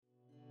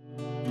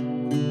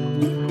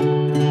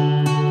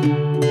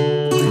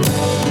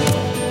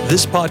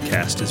This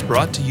podcast is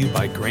brought to you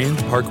by Grand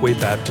Parkway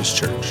Baptist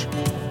Church,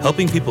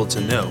 helping people to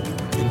know,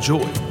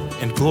 enjoy,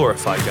 and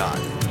glorify God.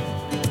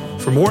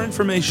 For more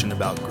information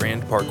about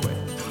Grand Parkway,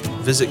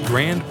 visit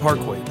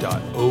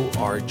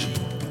grandparkway.org.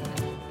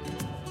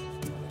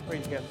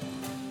 Praise God.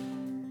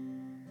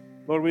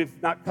 Lord,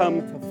 we've not come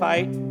to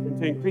fight and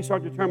to increase our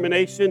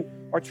determination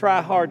or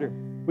try harder.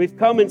 We've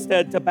come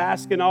instead to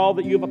bask in all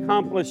that you've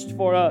accomplished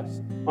for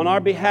us on our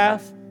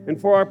behalf and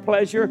for our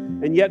pleasure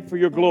and yet for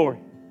your glory.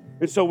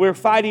 And so we're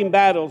fighting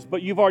battles,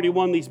 but you've already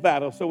won these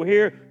battles. So we're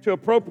here to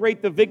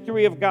appropriate the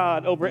victory of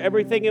God over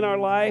everything in our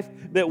life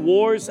that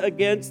wars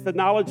against the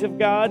knowledge of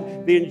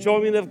God, the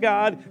enjoyment of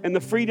God, and the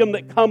freedom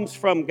that comes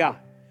from God.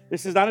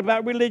 This is not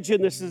about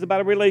religion. This is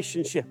about a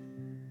relationship.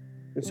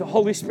 And so,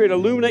 Holy Spirit,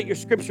 illuminate your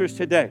scriptures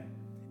today.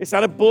 It's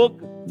not a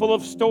book full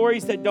of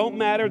stories that don't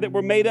matter, that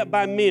were made up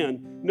by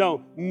men.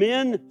 No,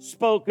 men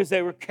spoke as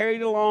they were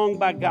carried along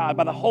by God,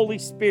 by the Holy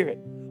Spirit,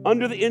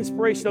 under the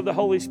inspiration of the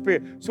Holy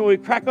Spirit. So when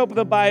we crack open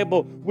the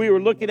Bible, we were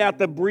looking at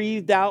the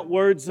breathed out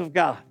words of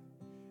God.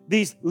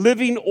 These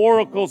living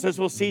oracles, as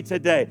we'll see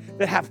today,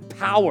 that have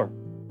power.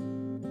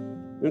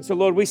 And so,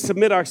 Lord, we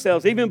submit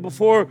ourselves. Even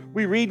before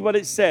we read what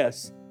it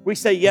says, we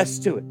say yes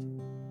to it.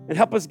 And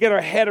help us get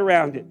our head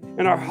around it,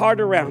 and our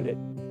heart around it,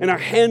 and our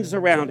hands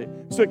around it,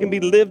 so it can be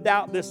lived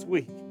out this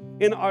week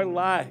in our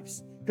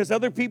lives. Because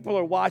other people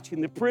are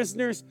watching. The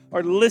prisoners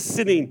are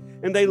listening,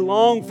 and they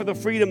long for the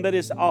freedom that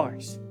is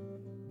ours.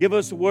 Give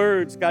us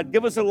words, God.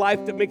 Give us a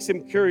life that makes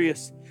them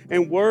curious,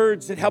 and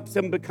words that helps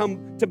them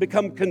become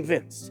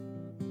convinced.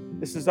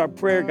 This is our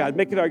prayer, God.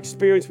 Make it our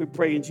experience, we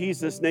pray in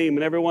Jesus' name.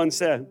 And everyone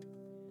said,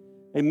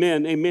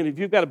 amen, amen. If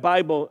you've got a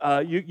Bible,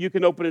 you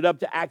can open it up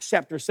to Acts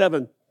chapter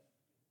 7.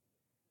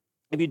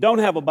 If you don't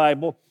have a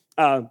Bible,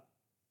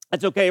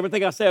 that's okay.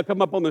 Everything I say will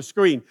come up on the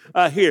screen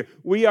here.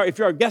 If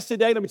you're our guest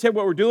today, let me tell you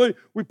what we're doing.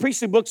 We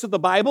preach the books of the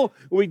Bible.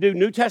 We do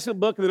New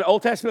Testament book and then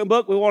Old Testament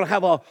book. We want to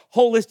have a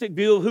holistic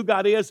view of who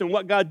God is and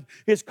what God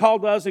has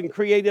called us and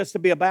created us to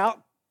be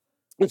about.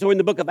 And so in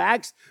the book of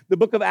Acts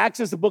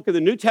is the book of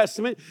the New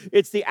Testament.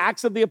 It's the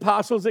Acts of the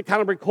Apostles that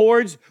kind of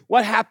records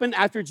what happened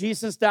after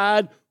Jesus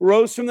died,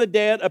 rose from the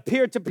dead,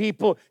 appeared to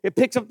people. It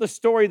picks up the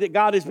story that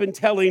God has been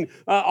telling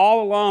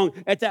all along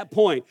at that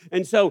point.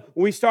 And so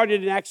we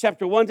started in Acts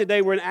chapter 1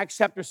 today. We're in Acts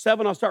chapter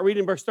 7. I'll start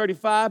reading verse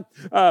 35.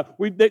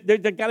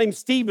 The guy named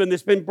Stephen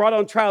that's been brought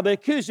on trial, they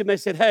accused him. They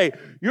said, hey,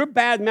 you're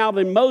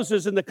bad-mouthing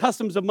Moses and the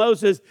customs of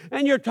Moses,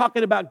 and you're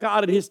talking about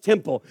God and his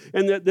temple.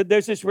 And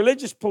there's this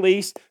religious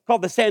police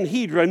called the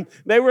Sanhedrin.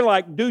 They were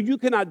like, dude, you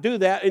cannot do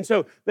that. And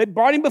so they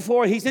brought him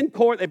before. He's in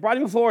court. They brought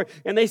him before,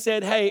 and they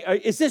said, hey,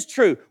 is this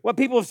true, what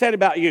people have said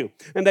about you?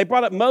 And they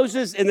brought up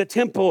Moses in the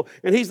temple,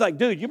 and he's like,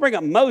 dude, you bring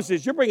up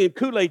Moses, you're bringing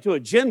Kool-Aid to a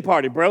gin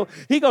party, bro.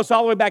 He goes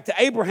all the way back to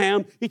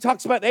Abraham. He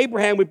talks about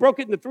Abraham. We broke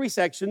it into 3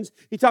 sections.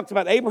 He talked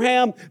about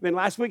Abraham, and then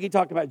last week he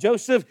talked about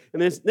Joseph,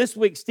 and then this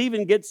week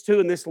Stephen gets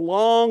to, in this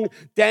long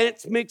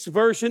dance mix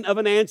version of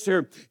an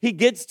answer, he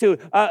gets to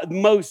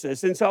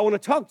Moses. And so I want to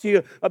talk to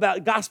you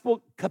about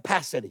gospel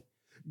capacity.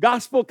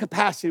 Gospel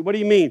capacity. What do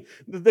you mean?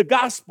 The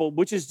gospel,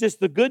 which is just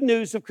the good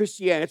news of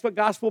Christianity. That's what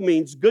gospel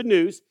means, good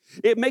news.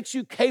 It makes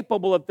you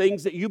capable of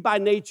things that you by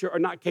nature are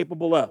not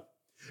capable of.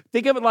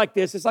 Think of it like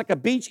this. It's like a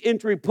beach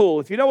entry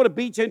pool. If you know what a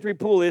beach entry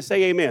pool is,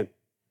 say amen.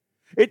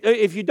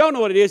 If you don't know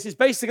what it is, it's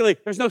basically,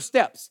 there's no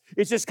steps.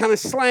 It's just kind of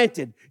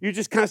slanted. You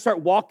just kind of start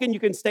walking. You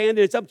can stand, and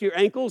it's up to your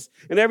ankles.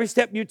 And every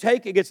step you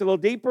take, it gets a little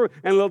deeper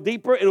and a little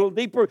deeper and a little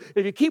deeper.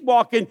 If you keep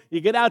walking, you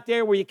get out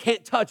there where you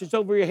can't touch. It's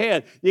over your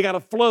head. You got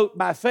to float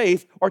by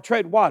faith or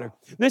tread water.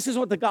 This is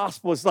what the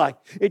gospel is like.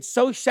 It's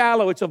so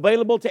shallow. It's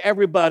available to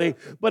everybody,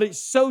 but it's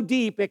so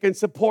deep, it can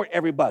support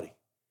everybody.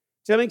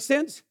 Does that make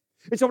sense?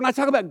 And so when I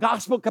talk about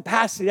gospel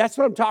capacity, that's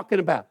what I'm talking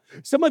about.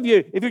 Some of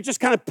you, if you're just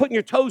kind of putting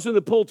your toes in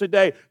the pool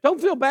today,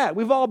 don't feel bad.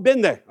 We've all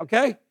been there,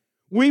 okay?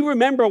 We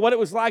remember what it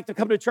was like to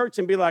come to church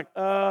and be like,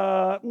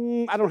 I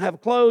don't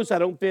have clothes. I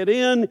don't fit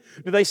in.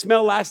 Do they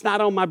smell last night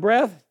on my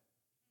breath?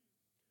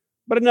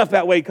 But enough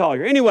about Wade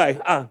Collier. Anyway,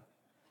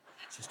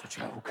 it's just a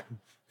joke.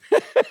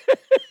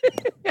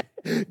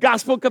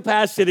 Gospel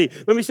capacity.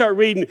 Let me start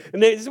reading.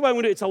 And this is what I'm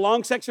going to do. It's a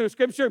long section of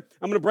Scripture.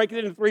 I'm going to break it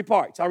into 3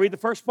 parts. I'll read the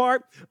first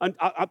part,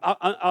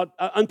 I'll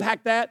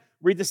unpack that,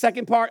 read the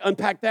second part,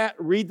 unpack that,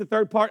 read the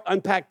third part,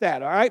 unpack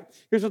that, all right?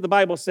 Here's what the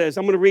Bible says.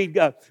 I'm going to read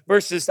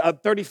verses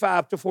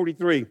 35 to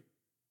 43.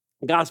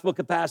 Gospel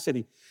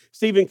capacity.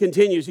 Stephen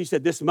continues. He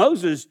said, this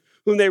Moses,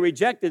 whom they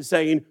rejected,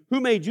 saying,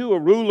 who made you a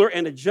ruler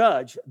and a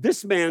judge?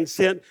 This man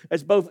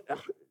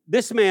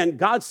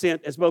God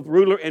sent as both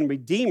ruler and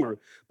redeemer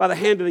by the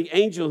hand of the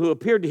angel who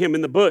appeared to him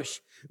in the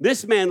bush.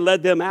 This man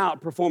led them out,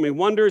 performing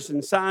wonders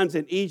and signs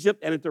in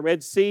Egypt and at the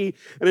Red Sea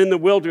and in the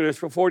wilderness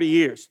for 40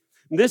 years.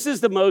 And this is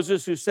the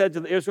Moses who said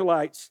to the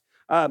Israelites,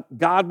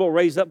 God will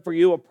raise up for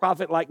you a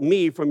prophet like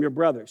me from your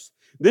brothers.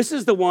 This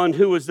is the one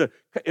who's in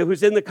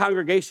the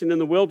congregation in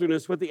the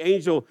wilderness with the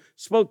angel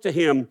spoke to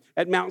him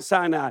at Mount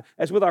Sinai.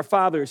 As with our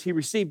fathers, he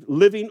received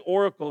living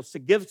oracles to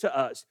give to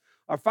us.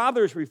 Our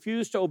fathers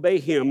refused to obey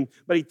him,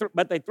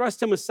 but they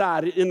thrust him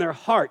aside in their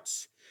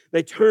hearts.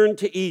 they turned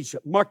to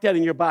Egypt. Mark that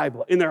in your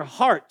Bible. In their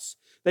hearts,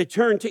 they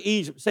turned to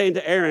Egypt, saying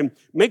to Aaron,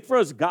 make for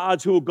us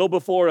gods who will go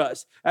before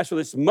us. As for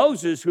this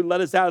Moses who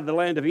led us out of the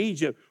land of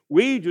Egypt,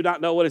 we do not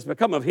know what has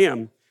become of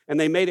him. And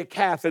they made a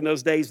calf in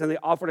those days, and they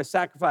offered a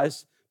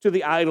sacrifice to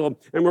the idol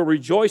and were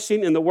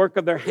rejoicing in the work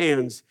of their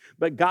hands.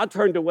 But God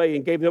turned away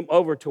and gave them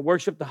over to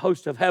worship the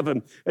host of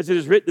heaven, as it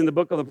is written in the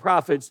book of the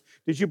prophets.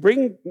 Did you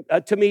bring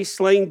to me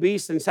slain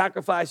beasts and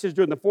sacrifices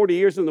during the 40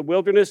 years in the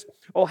wilderness,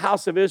 O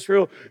house of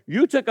Israel?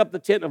 You took up the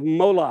tent of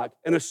Moloch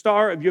and the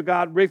star of your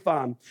god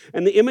Rephan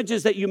and the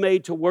images that you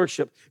made to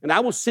worship. And I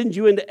will send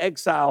you into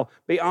exile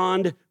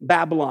beyond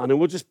Babylon. And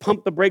we'll just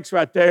pump the brakes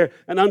right there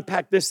and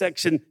unpack this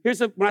section.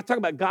 When I talk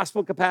about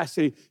gospel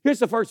capacity, here's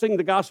the first thing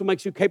the gospel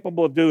makes you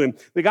capable of doing.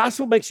 The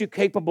gospel makes you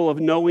capable of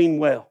knowing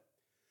well.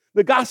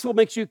 The gospel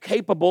makes you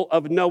capable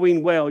of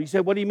knowing well. You say,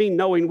 what do you mean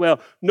knowing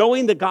well?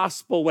 Knowing the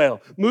gospel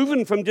well.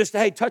 Moving from just,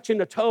 hey, touching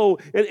the toe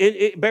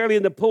barely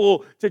in the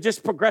pool to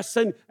just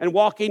progressing and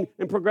walking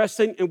and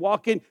progressing and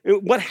walking.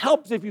 And what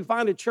helps if you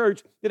find a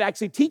church that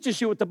actually teaches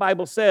you what the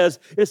Bible says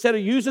instead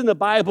of using the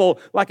Bible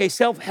like a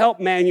self-help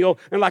manual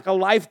and like a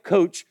life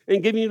coach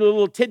and giving you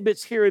little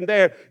tidbits here and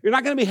there. You're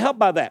not going to be helped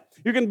by that.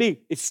 You're going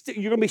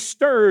to be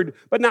stirred,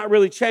 but not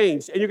really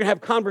changed. And you're going to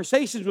have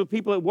conversations with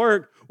people at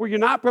work where you're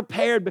not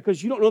prepared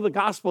because you don't know the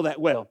gospel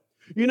that well.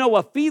 You know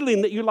a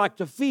feeling that you like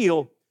to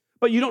feel,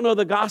 but you don't know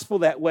the gospel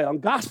that well.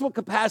 And gospel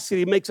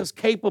capacity makes us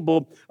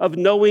capable of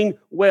knowing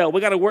well.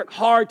 We got to work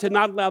hard to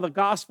not allow the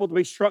gospel to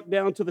be shrunk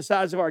down to the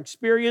size of our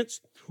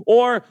experience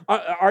or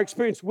our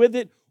experience with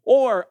it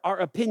or our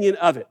opinion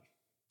of it.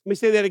 Let me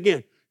say that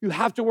again. You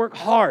have to work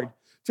hard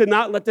to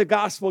not let the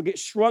gospel get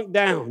shrunk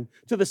down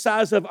to the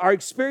size of our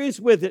experience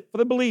with it for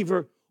the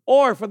believer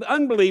or for the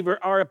unbeliever,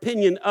 our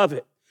opinion of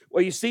it.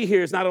 What you see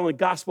here is not only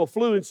gospel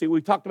fluency, we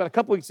talked about a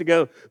couple weeks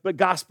ago, but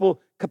gospel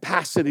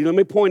capacity. Let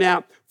me point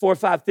out 4 or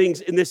 5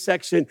 things in this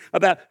section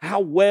about how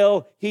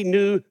well he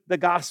knew the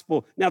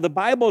gospel. Now, the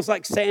Bible is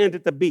like sand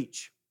at the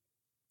beach.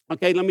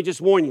 Okay, let me just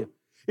warn you.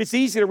 It's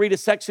easy to read a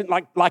section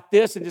like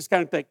this and just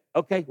kind of think,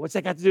 okay, what's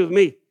that got to do with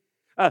me?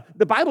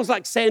 The Bible's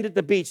like sand at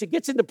the beach. It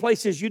gets into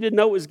places you didn't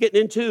know it was getting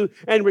into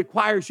and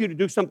requires you to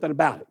do something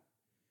about it.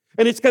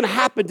 And it's going to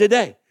happen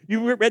today.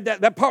 You read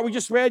that part we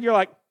just read, you're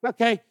like,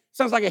 okay,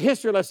 sounds like a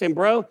history lesson,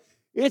 bro.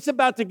 It's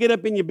about to get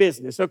up in your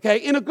business, okay,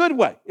 in a good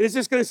way. It's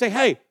just going to say,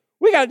 hey,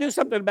 we got to do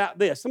something about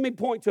this. Let me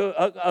point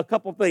to a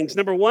couple things.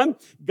 Number one,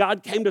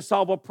 God came to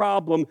solve a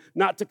problem,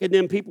 not to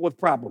condemn people with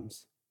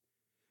problems.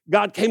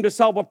 God came to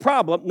solve a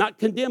problem, not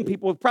condemn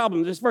people with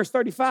problems. This is verse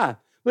 35.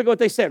 Look at what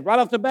they said right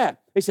off the bat.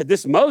 They said,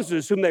 this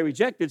Moses whom they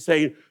rejected,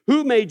 saying,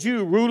 who made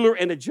you ruler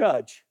and a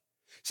judge?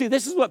 See,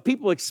 this is what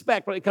people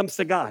expect when it comes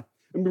to God.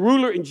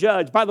 Ruler and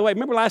judge. By the way,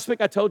 remember last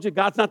week I told you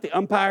God's not the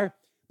umpire,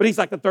 but he's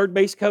like the third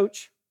base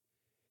coach?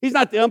 He's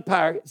not the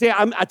umpire. See,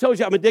 I told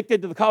you I'm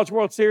addicted to the College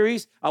World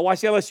Series. I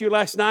watched LSU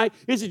last night.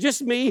 Is it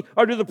just me,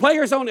 or do the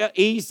players on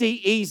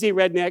easy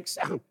rednecks?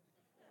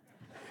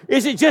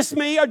 Is it just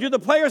me, or do the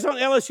players on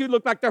LSU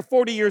look like they're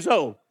 40 years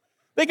old?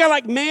 They got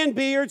like man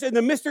beards and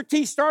the Mr.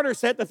 T starter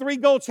set, the 3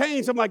 gold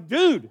chains. I'm like,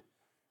 dude,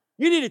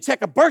 you need to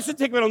check a birth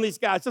certificate on these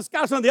guys. Those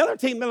guys on the other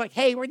team, they're like,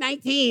 hey, we're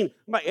 19.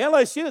 I'm like,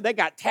 LSU, they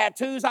got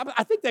tattoos.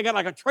 I think they got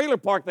like a trailer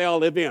park they all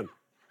live in.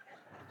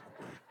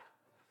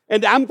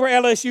 And I'm for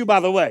LSU,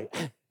 by the way.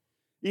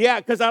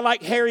 Yeah, because I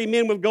like hairy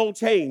men with gold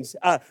chains.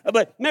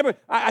 But remember,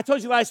 I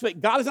told you last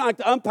week, God is not like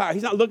the umpire.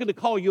 He's not looking to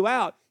call you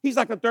out. He's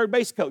like a third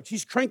base coach.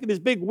 He's cranking his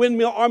big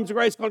windmill arms of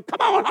grace going, come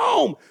on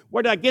home.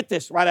 Where did I get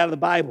this? Right out of the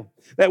Bible.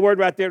 That word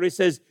right there, it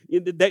says,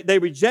 they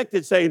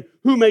rejected saying,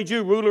 who made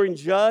you ruler and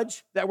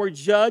judge? That word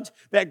judge,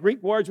 that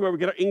Greek word is where we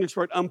get our English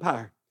word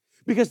umpire.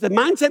 Because the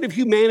mindset of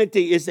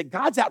humanity is that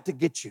God's out to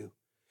get you.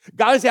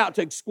 God is out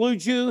to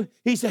exclude you.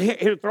 He's here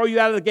to throw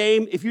you out of the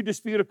game if you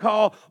dispute a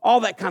call,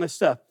 all that kind of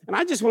stuff. And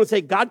I just want to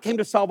say God came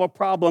to solve a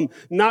problem,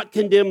 not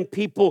condemn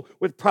people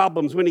with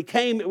problems. When he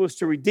came, it was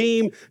to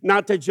redeem,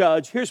 not to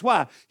judge. Here's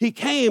why. He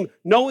came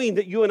knowing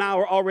that you and I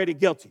were already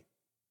guilty.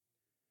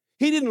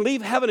 He didn't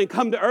leave heaven and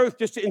come to earth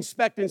just to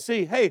inspect and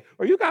see, hey,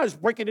 are you guys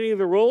breaking any of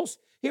the rules?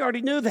 He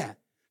already knew that.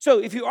 So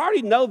if you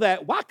already know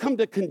that, why come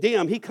to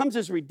condemn? He comes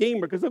as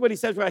redeemer, because look what he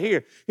says right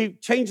here. He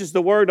changes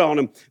the word on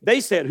him.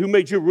 They said, who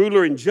made you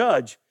ruler and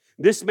judge?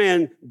 This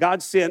man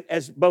God sent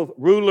as both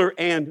ruler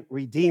and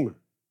redeemer.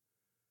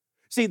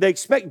 See, they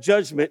expect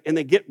judgment and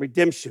they get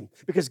redemption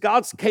because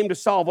God came to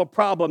solve a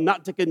problem,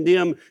 not to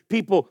condemn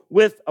people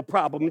with a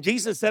problem.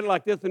 Jesus said it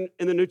like this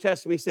in the New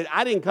Testament. He said,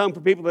 I didn't come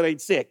for people that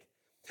ain't sick.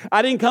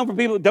 I didn't come for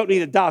people that don't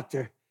need a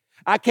doctor.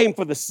 I came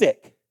for the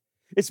sick.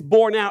 It's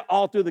borne out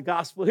all through the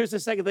gospel. Here's the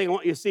second thing I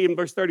want you to see in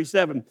verse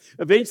 37.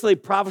 Eventually,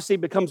 prophecy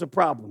becomes a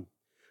problem.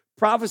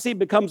 Prophecy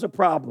becomes a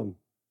problem.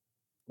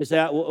 You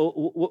say,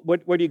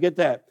 where do you get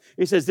that?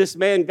 He says, this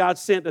man God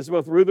sent as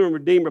both ruler and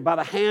redeemer by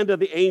the hand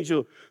of the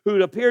angel who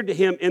had appeared to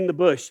him in the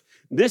bush.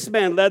 This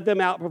man led them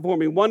out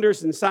performing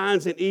wonders and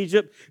signs in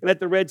Egypt and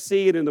at the Red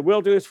Sea and in the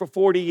wilderness for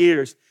 40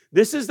 years.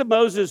 This is the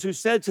Moses who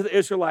said to the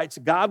Israelites,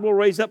 God will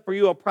raise up for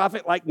you a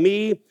prophet like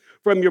me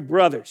from your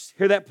brothers.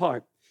 Hear that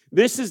part.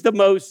 This is the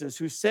Moses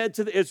who said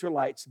to the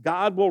Israelites,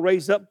 God will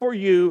raise up for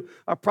you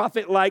a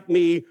prophet like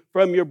me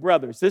from your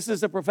brothers. This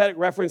is a prophetic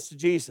reference to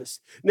Jesus.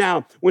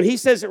 Now, when he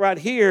says it right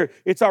here,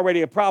 it's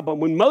already a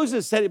problem. When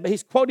Moses said it,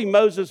 he's quoting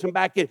Moses from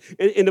back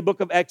in the book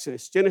of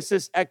Exodus,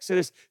 Genesis,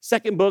 Exodus,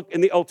 second book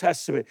in the Old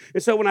Testament.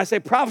 And so when I say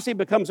prophecy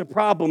becomes a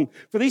problem,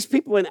 for these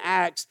people in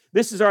Acts,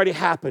 this has already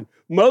happened.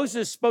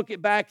 Moses spoke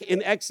it back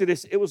in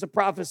Exodus. It was a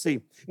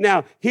prophecy.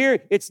 Now,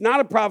 here, it's not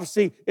a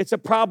prophecy. It's a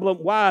problem.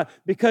 Why?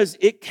 Because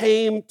it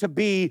came to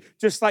be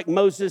just like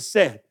Moses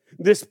said.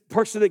 This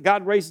person that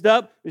God raised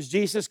up is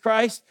Jesus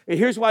Christ. And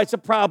here's why it's a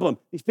problem.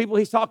 These people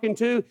he's talking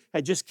to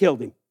had just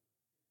killed him.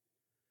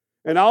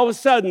 And all of a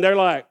sudden, they're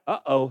like,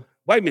 uh-oh,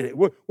 wait a minute.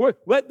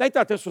 What? They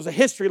thought this was a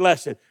history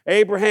lesson.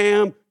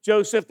 Abraham,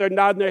 Joseph, they're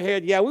nodding their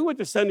head. Yeah, we went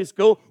to Sunday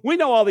school. We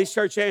know all these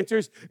church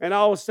answers. And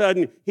all of a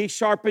sudden, he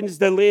sharpens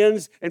the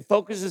lens and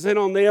focuses in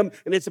on them,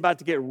 and it's about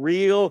to get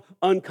real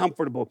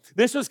uncomfortable.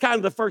 This was kind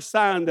of the first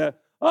sign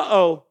that,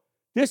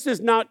 this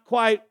is not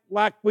quite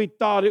like we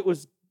thought it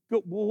was.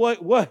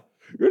 What?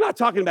 You're not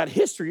talking about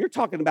history. You're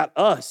talking about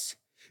us.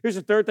 Here's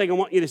the third thing I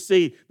want you to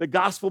see. The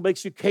gospel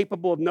makes you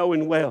capable of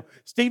knowing well.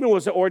 Stephen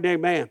was an ordinary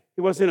man.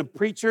 He wasn't a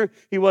preacher.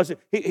 He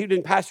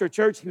didn't pastor a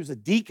church. He was a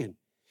deacon.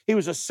 He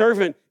was a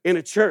servant in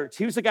a church.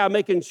 He was the guy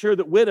making sure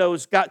that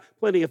widows got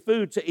plenty of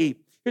food to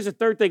eat. Here's the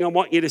third thing I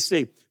want you to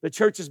see. The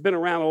church has been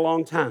around a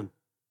long time.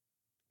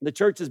 The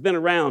church has been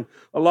around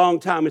a long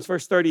time. It's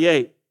verse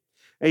 38.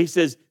 And he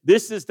says,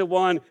 this is the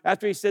one,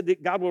 after he said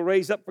that God will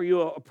raise up for you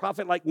a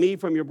prophet like me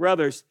from your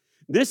brothers,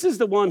 this is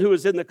the one who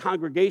was in the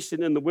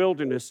congregation in the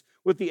wilderness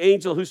with the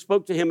angel who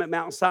spoke to him at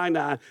Mount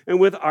Sinai and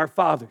with our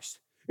fathers.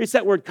 It's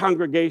that word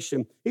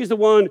congregation. He's the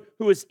one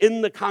who is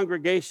in the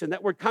congregation.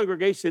 That word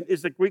congregation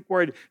is the Greek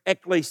word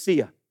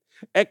ekklesia.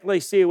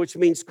 Ekklesia, which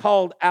means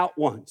called out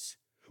ones,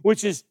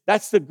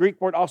 that's the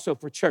Greek word also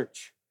for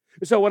church.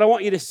 So what I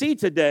want you to see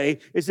today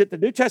is that the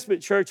New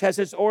Testament church has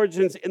its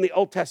origins in the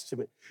Old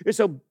Testament. And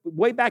so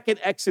way back in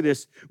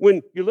Exodus,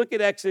 when you look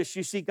at Exodus,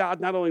 you see God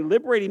not only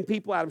liberating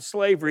people out of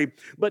slavery,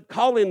 but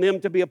calling them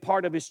to be a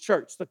part of his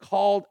church, the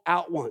called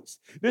out ones.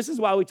 This is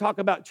why we talk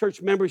about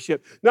church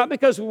membership. Not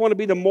because we want to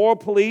be the moral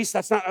police.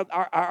 That's not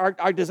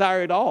our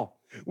desire at all.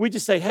 We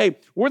just say, hey,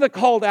 we're the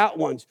called out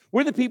ones.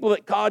 We're the people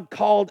that God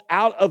called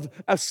out of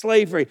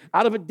slavery,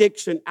 out of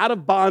addiction, out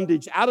of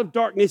bondage, out of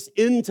darkness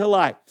into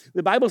light.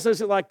 The Bible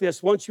says it like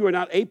this: once you are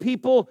not a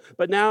people,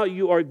 but now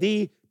you are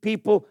the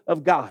people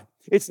of God.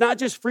 It's not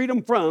just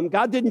freedom from.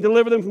 God didn't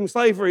deliver them from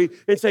slavery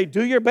and say,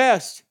 do your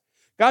best.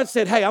 God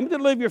said, hey, I'm going to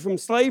deliver you from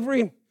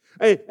slavery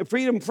and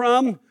freedom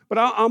from, but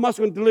I'm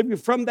also going to deliver you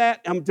from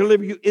that. I'm going to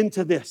deliver you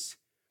into this.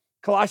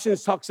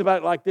 Colossians talks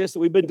about it like this, that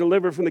we've been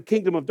delivered from the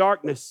kingdom of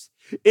darkness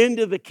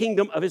into the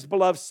kingdom of his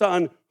beloved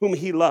Son, whom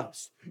he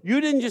loves.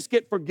 You didn't just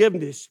get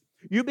forgiveness.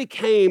 You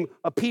became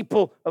a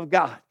people of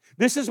God.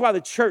 This is why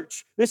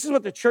this is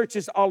what the church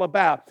is all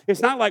about.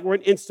 It's not like we're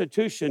an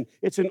institution.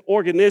 It's an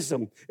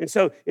organism. And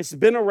so it's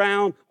been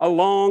around a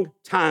long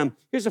time.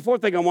 Here's the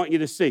fourth thing I want you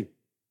to see.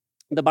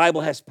 The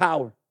Bible has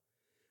power.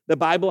 The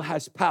Bible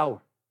has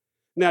power.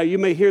 Now, you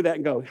may hear that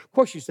and go, of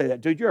course you say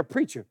that, dude. You're a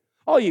preacher.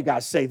 All you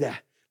guys say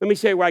that. Let me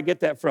show you where I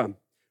get that from.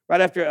 Right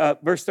after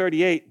verse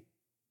 38,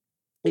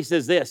 he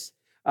says this.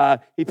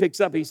 He picks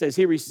up, he says,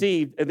 he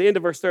received, at the end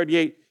of verse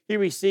 38, he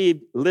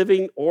received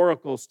living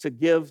oracles to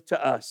give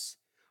to us.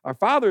 Our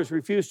fathers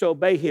refused to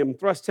obey him,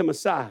 thrust him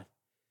aside.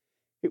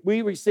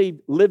 We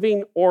received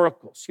living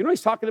oracles. You know what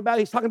he's talking about?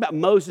 He's talking about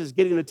Moses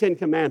getting the 10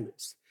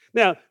 Commandments.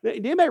 Now,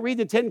 did anybody read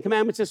the 10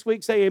 Commandments this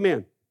week? Say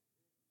amen.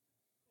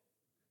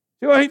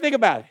 What do you think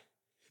about it?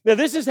 Now,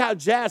 this is how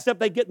jazzed up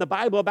they get in the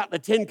Bible about the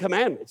 10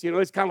 Commandments. You know,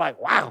 it's kind of like,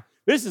 wow,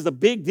 this is a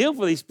big deal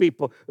for these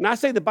people. And I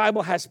say the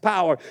Bible has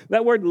power.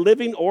 That word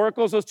living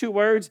oracles, those two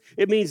words,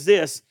 it means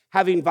this: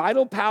 having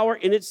vital power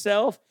in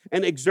itself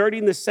and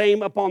exerting the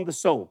same upon the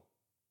soul.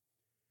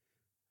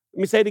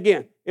 Let me say it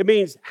again. It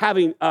means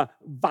having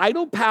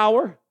vital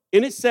power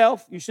in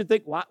itself. You should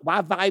think,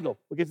 why vital?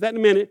 We'll get to that in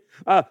a minute.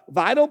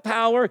 Vital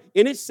power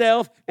in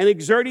itself and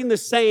exerting the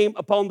same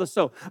upon the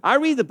soul. I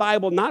read the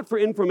Bible not for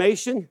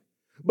information,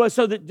 but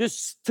so that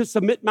just to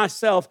submit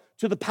myself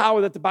to the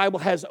power that the Bible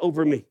has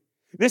over me.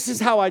 This is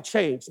how I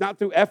change, not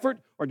through effort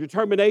or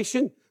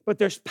determination, but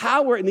there's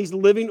power in these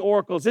living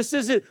oracles. This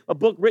isn't a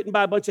book written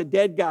by a bunch of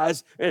dead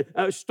guys and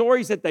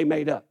stories that they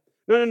made up.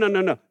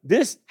 No.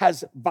 This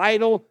has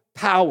vital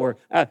power.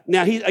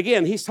 Now,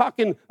 he's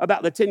talking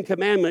about the 10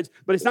 Commandments,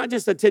 but it's not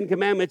just the 10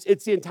 Commandments,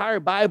 it's the entire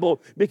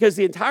Bible, because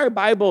the entire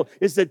Bible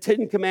is the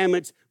 10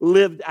 Commandments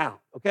lived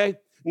out, okay?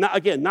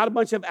 Not a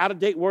bunch of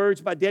out-of-date words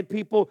by dead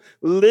people,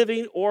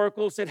 living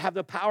oracles that have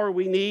the power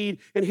we need.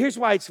 And here's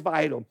why it's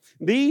vital.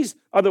 These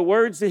are the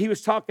words that he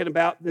was talking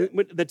about,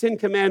 the 10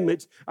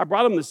 Commandments. I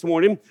brought them this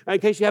morning in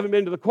case you haven't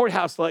been to the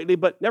courthouse lately,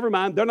 but never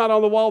mind, they're not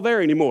on the wall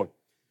there anymore.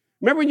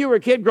 Remember when you were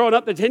a kid growing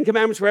up, the 10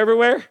 Commandments were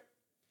everywhere?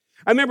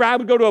 I remember I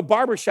would go to a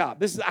barber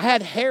shop. I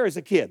had hair as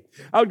a kid.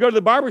 I would go to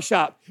the barber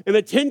shop, and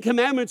the 10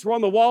 Commandments were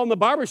on the wall in the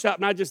barber shop,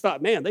 and I just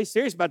thought, man, they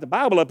serious about the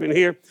Bible up in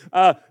here.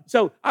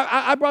 So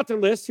I brought the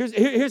list.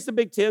 Here's the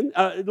Big 10,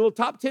 the little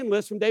top 10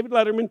 list from David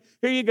Letterman.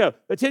 Here you go,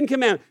 the 10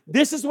 Commandments.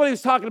 This is what he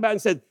was talking about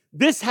and said,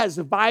 this has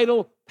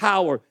vital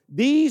power.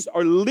 These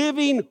are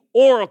living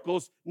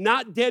oracles,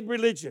 not dead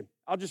religion.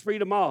 I'll just read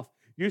them off.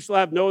 You shall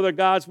have no other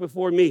gods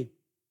before me.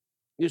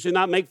 You should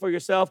not make for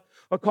yourself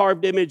a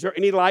carved image or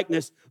any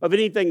likeness of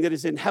anything that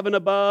is in heaven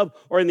above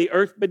or in the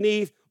earth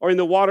beneath or in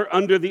the water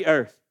under the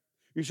earth.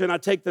 You shall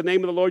not take the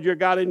name of the Lord your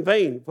God in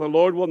vain, for the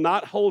Lord will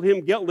not hold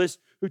him guiltless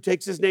who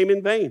takes his name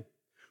in vain.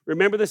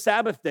 Remember the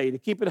Sabbath day to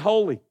keep it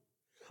holy.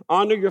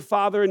 Honor your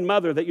father and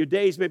mother, that your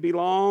days may be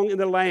long in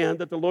the land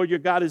that the Lord your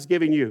God is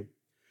giving you.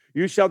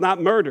 You shall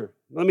not murder.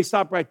 Let me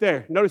stop right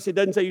there. Notice it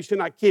doesn't say you should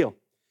not kill.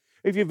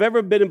 If you've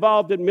ever been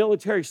involved in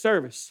military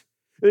service,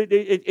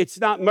 it's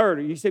not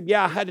murder. You say,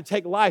 yeah, I had to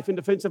take life in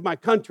defense of my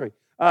country.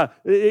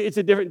 It's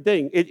a different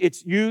thing.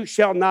 It's you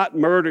shall not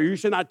murder. You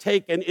shall not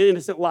take an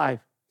innocent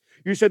life.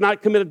 You shall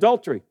not commit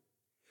adultery.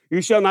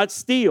 You shall not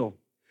steal.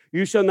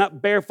 You shall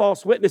not bear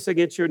false witness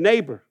against your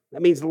neighbor.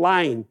 That means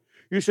lying.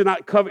 You shall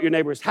not covet your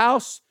neighbor's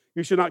house.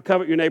 You shall not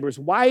covet your neighbor's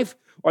wife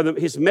or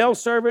his male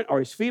servant or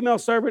his female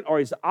servant or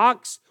his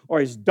ox or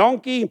his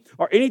donkey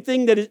or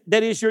anything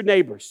that is your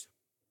neighbor's.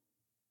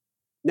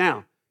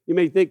 Now, you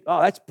may think,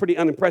 oh, that's a pretty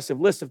unimpressive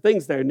list of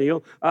things there,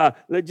 Neil.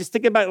 Just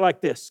think about it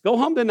like this. Go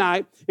home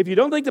tonight. If you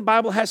don't think the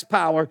Bible has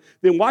power,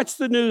 then watch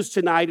the news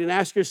tonight and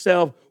ask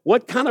yourself,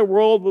 what kind of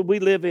world would we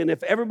live in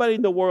if everybody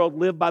in the world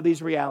lived by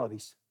these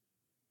realities?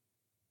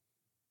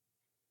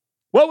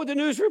 What would the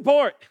news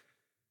report?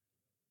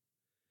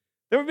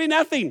 There would be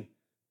nothing.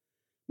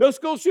 No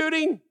school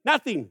shooting,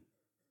 nothing.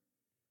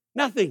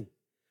 Nothing.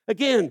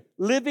 Again,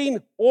 living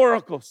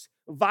oracles,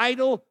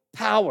 vital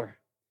power.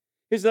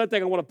 Here's another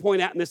thing I want to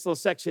point out in this little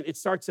section. It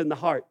starts in the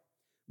heart.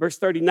 Verse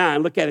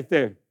 39, look at it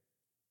there.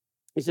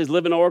 He says,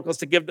 living oracles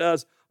to give to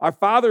us. Our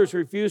fathers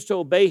refused to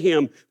obey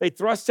him. They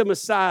thrust him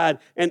aside,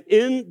 and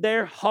in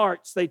their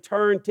hearts they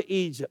turned to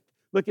Egypt.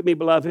 Look at me,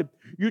 beloved.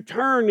 You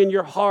turn in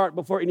your heart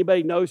before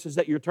anybody notices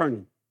that you're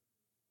turning.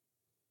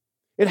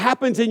 It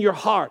happens in your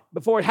heart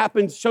before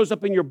it shows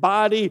up in your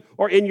body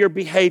or in your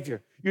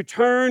behavior. You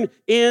turn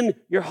in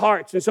your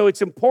hearts. And so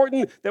it's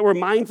important that we're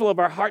mindful of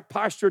our heart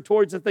posture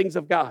towards the things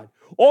of God.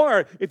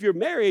 Or if you're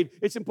married,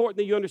 it's important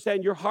that you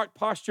understand your heart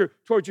posture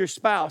towards your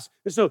spouse.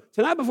 And so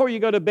tonight before you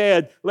go to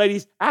bed,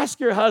 ladies, ask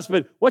your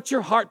husband, what's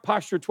your heart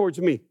posture towards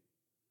me?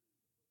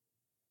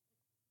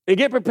 And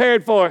get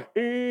prepared for,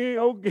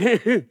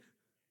 okay.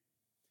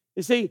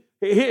 You see,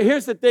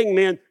 here's the thing,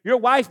 man. Your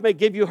wife may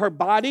give you her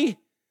body,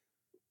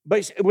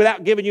 but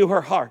without giving you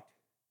her heart.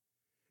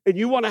 And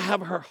you want to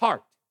have her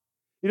heart.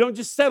 You don't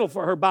just settle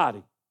for her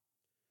body.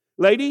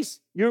 Ladies,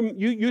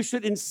 you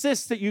should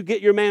insist that you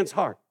get your man's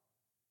heart.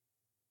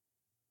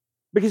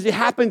 Because it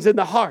happens in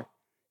the heart.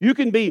 You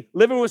can be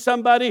living with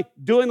somebody,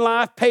 doing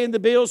life, paying the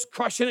bills,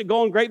 crushing it,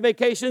 going on great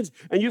vacations,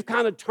 and you've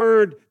kind of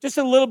turned just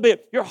a little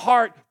bit your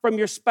heart from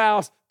your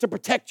spouse to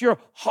protect your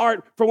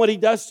heart from what he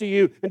does to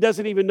you and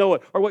doesn't even know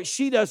it, or what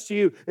she does to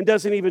you and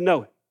doesn't even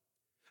know it.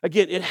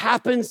 Again, it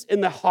happens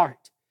in the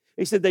heart.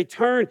 He said they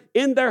turned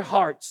in their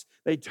hearts,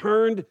 they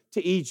turned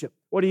to Egypt.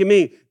 What do you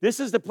mean? This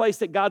is the place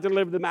that God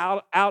delivered them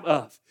out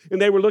of. And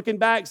they were looking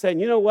back saying,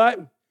 you know what?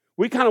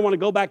 We kind of want to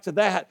go back to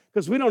that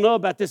because we don't know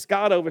about this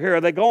God over here.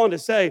 Are they going to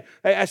say,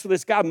 hey, as for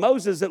this guy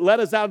Moses that led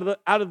us out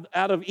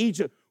of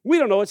Egypt, we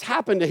don't know what's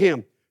happened to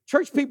him.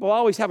 Church people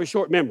always have a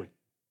short memory.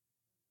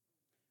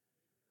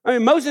 I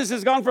mean, Moses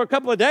has gone for a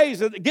couple of days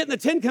getting the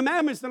 10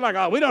 Commandments. They're like,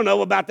 oh, we don't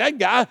know about that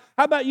guy.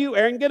 How about you,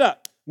 Aaron? Get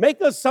up.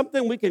 Make us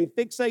something we can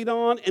fixate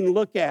on and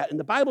look at. And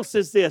the Bible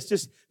says this,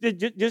 just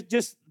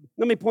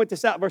let me point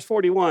this out, verse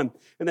 41.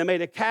 And they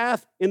made a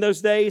calf in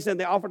those days, and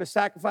they offered a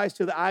sacrifice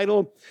to the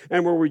idol,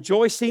 and were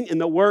rejoicing in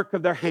the work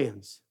of their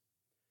hands.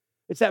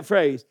 It's that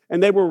phrase.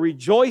 And they were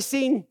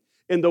rejoicing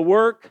in the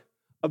work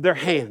of their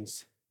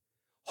hands.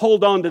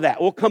 Hold on to that.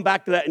 We'll come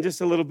back to that in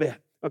just a little bit.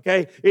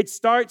 Okay? It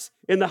starts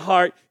in the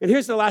heart. And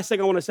here's the last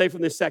thing I want to say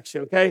from this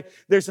section, okay?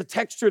 There's a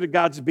texture to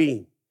God's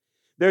being.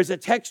 There's a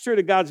texture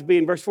to God's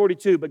being. Verse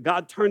 42, but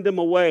God turned them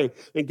away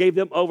and gave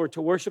them over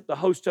to worship the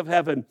host of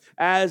heaven,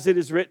 as it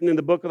is written in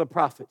the book of the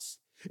prophets.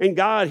 And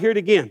God, hear it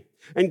again,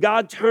 and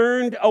God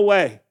turned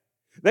away.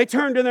 They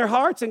turned in their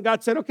hearts, and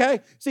God said, okay.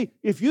 See,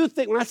 if you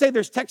think, when I say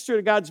there's texture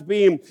to God's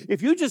being,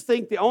 if you just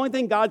think the only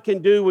thing God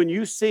can do when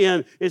you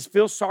sin is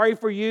feel sorry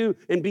for you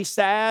and be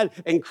sad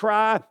and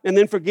cry and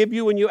then forgive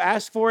you when you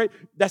ask for it,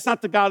 that's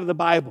not the God of the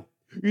Bible.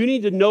 You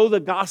need to know the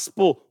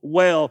gospel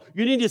well.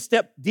 You need to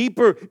step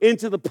deeper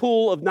into the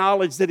pool of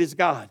knowledge that is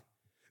God.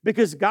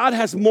 Because God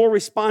has more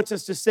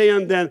responses to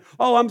sin than,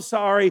 oh, I'm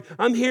sorry,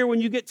 I'm here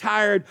when you get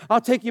tired, I'll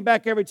take you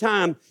back every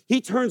time. He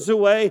turns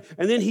away,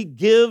 and then he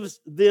gives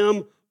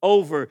them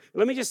over.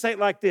 Let me just say it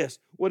like this.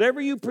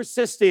 Whatever you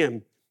persist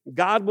in,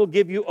 God will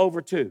give you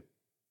over to.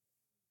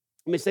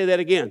 Let me say that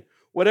again.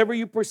 Whatever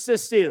you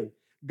persist in,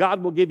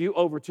 God will give you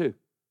over to.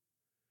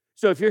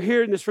 So if you're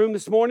here in this room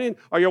this morning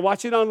or you're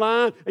watching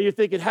online and you're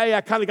thinking, hey,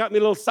 I kind of got me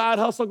a little side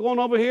hustle going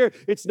over here,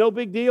 it's no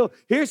big deal.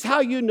 Here's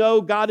how you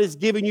know God is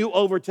giving you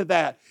over to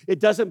that.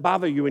 It doesn't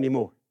bother you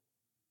anymore.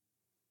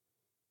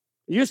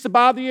 It used to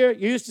bother you.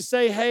 You used to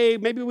say, hey,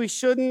 maybe we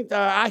shouldn't,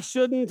 I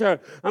shouldn't, or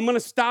I'm going to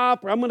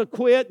stop, or I'm going to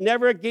quit,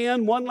 never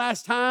again, one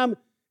last time.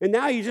 And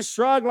now you just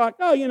shrug like,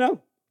 oh, you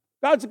know,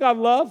 God's a God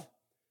of love.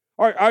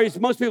 Or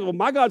most people,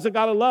 my God's a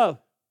God of love.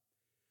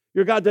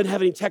 Your God doesn't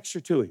have any texture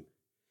to him.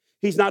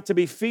 He's not to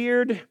be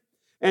feared,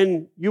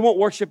 and you won't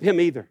worship him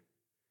either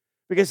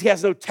because he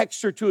has no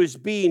texture to his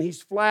being.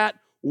 He's flat,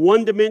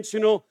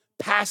 one-dimensional,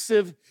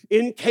 passive,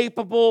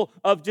 incapable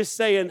of just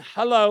saying,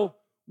 hello,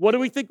 what do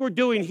we think we're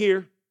doing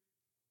here?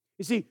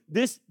 You see,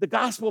 the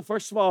gospel,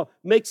 first of all,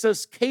 makes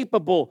us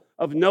capable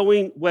of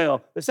knowing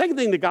well. The second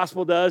thing the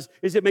gospel does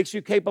is it makes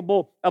you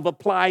capable of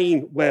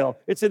applying well.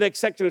 It's the next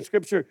section of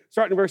Scripture,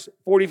 starting in verse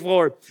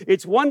 44.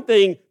 It's one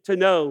thing to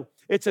know.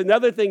 It's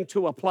another thing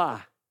to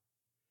apply.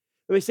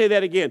 Let me say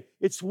that again.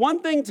 It's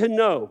one thing to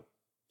know.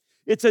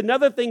 It's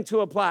another thing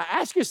to apply.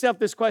 Ask yourself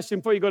this question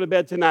before you go to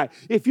bed tonight.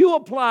 If you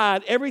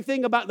applied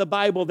everything about the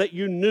Bible that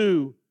you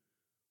knew,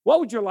 what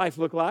would your life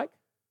look like?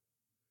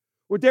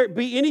 Would there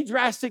be any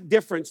drastic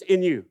difference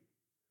in you?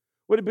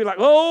 Would it be like,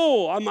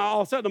 oh,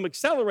 all of a sudden I'm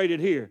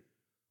accelerated here?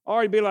 Or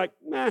it'd be like,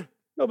 nah,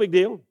 no big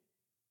deal.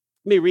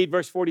 Let me read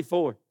verse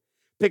 44.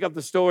 Pick up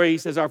the story. He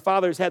says, our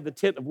fathers had the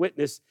tent of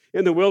witness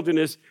in the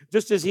wilderness,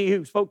 just as he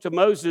who spoke to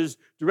Moses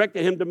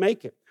directed him to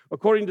make it,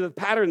 according to the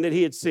pattern that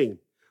he had seen.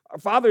 Our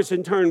fathers,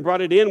 in turn,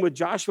 brought it in with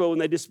Joshua when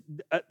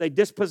they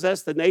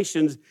dispossessed the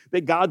nations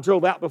that God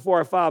drove out before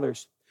our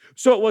fathers.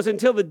 So it was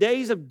until the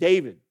days of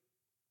David,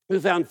 who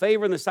found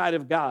favor in the sight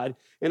of God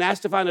and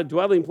asked to find a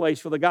dwelling place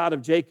for the God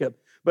of Jacob.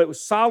 But it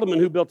was Solomon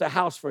who built a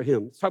house for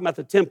him. It's talking about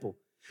the temple.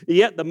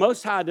 Yet the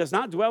Most High does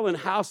not dwell in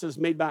houses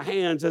made by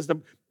hands, as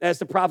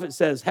the prophet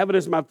says, heaven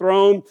is my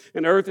throne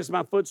and earth is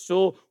my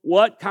footstool.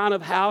 What kind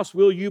of house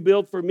will you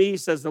build for me,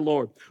 says the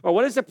Lord? Or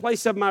what is the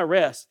place of my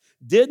rest?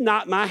 Did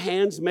not my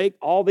hands make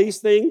all these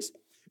things?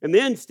 And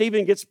then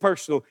Stephen gets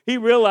personal. He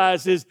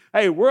realizes,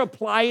 hey, we're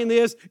applying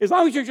this. As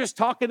long as you're just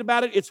talking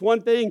about it, it's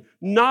one thing.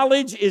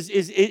 Knowledge is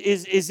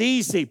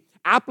easy.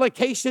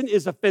 Application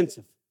is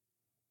offensive.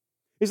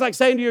 It's like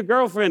saying to your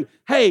girlfriend,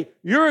 hey,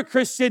 you're a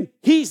Christian,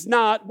 he's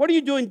not. What are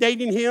you doing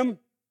dating him?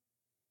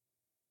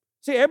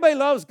 See, everybody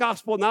loves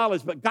gospel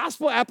knowledge, but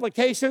gospel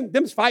application,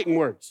 them's fighting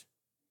words.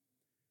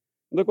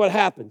 Look what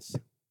happens.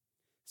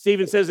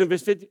 Stephen says in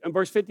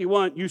verse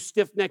 51, you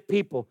stiff-necked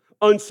people,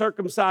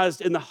 uncircumcised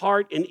in the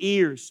heart and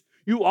ears.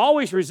 You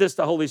always resist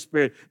the Holy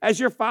Spirit. As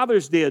your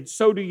fathers did,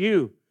 so do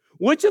you.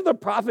 Which of the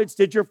prophets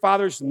did your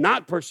fathers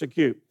not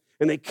persecute?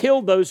 And they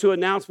killed those who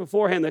announced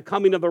beforehand the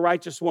coming of the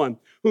righteous one,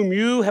 whom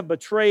you have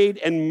betrayed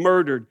and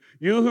murdered.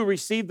 You who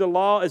received the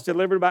law as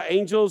delivered by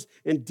angels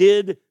and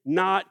did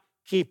not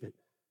keep it.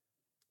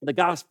 The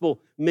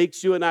gospel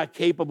makes you and I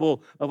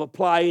capable of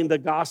applying the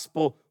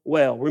gospel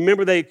well.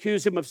 Remember, they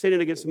accused him of sinning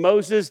against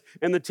Moses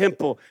and the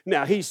temple.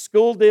 Now, he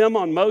schooled them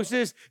on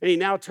Moses, and he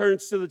now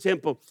turns to the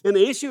temple. And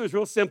the issue is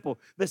real simple.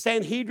 The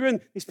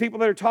Sanhedrin, these people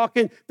that are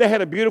talking, they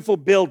had a beautiful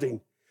building.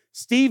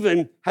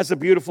 Stephen has a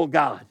beautiful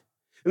God.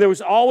 And there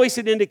was always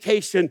an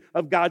indication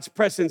of God's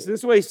presence. And this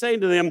is what he's saying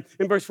to them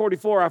in verse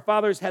 44. Our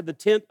fathers had the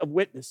tent of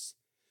witness.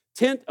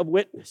 Tent of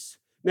witness.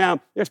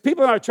 Now, there's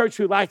people in our church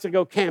who like to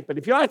go camping.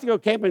 If you like to go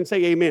camping,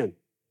 say amen.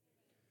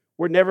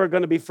 We're never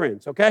going to be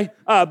friends, okay?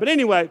 But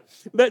anyway,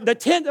 the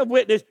tent of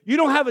witness, you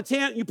don't have a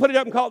tent, you put it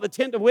up and call it the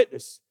tent of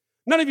witness.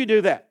 None of you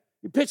do that.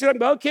 You pitch it up and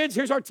go, oh, kids,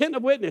 here's our tent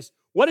of witness.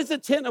 What is the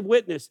tent of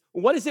witness?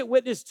 What is it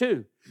witness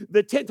to?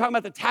 The tent, talking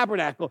about the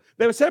tabernacle.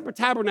 They would set up a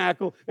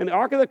tabernacle, and the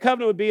Ark of the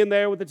Covenant would be in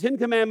there with the 10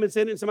 Commandments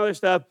in it and some other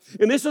stuff.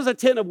 And this was a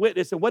tent of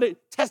witness. And what it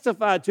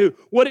testified to,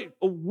 what it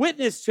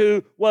witnessed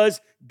to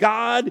was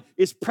God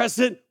is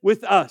present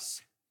with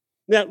us.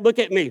 Now, look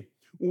at me.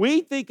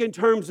 We think in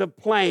terms of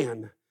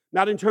plan,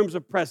 not in terms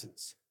of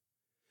presence.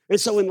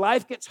 And so when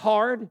life gets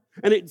hard,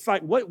 and it's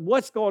like,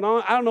 what's going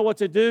on? I don't know what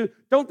to do.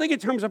 Don't think in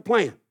terms of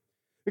plan.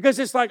 Because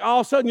it's like all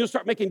of a sudden you'll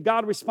start making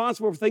God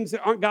responsible for things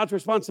that aren't God's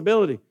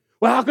responsibility.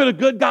 Well, how could a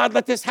good God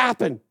let this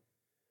happen?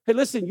 Hey,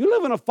 listen, you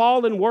live in a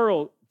fallen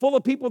world full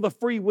of people with a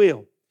free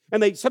will.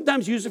 And they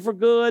sometimes use it for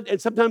good, and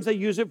sometimes they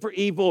use it for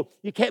evil.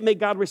 You can't make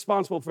God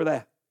responsible for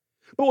that.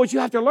 But what you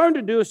have to learn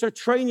to do is to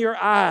train your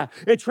eye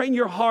and train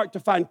your heart to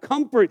find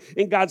comfort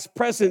in God's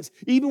presence,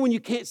 even when you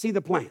can't see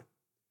the plan.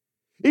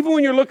 Even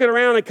when you're looking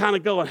around and kind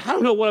of going, I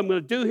don't know what I'm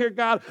going to do here,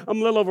 God. I'm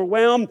a little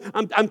overwhelmed.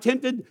 I'm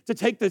tempted to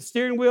take the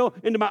steering wheel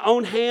into my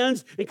own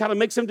hands and kind of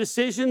make some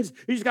decisions.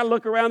 You just got to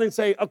look around and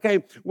say,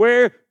 okay,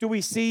 where do we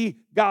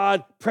see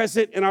God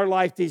present in our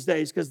life these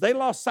days? Because they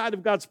lost sight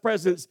of God's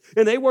presence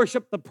and they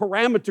worship the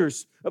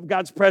parameters of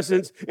God's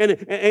presence and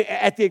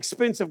at the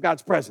expense of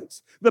God's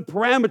presence. The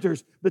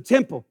parameters, the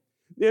temple.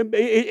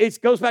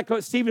 It goes back to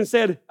what Stephen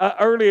said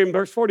earlier in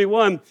verse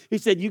 41. He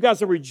said, you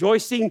guys are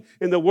rejoicing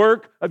in the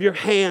work of your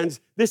hands.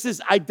 This is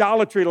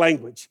idolatry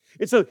language.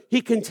 And so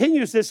he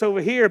continues this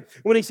over here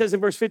when he says in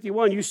verse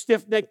 51, you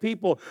stiff-necked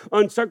people,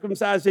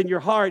 uncircumcised in your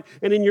heart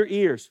and in your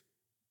ears.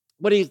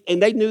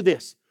 And they knew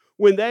this.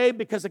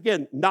 Because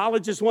again,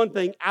 knowledge is one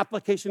thing,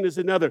 application is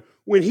another.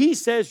 When he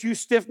says, you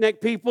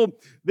stiff-necked people,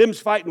 them's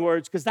fighting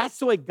words, because that's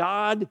the way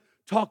God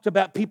talked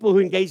about people who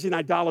engage in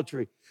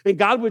idolatry. And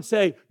God would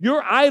say,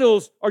 your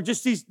idols are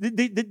just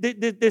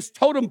this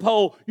totem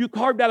pole you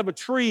carved out of a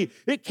tree.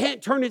 It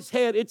can't turn its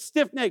head. It's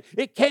stiff-necked.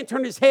 It can't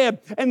turn its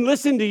head and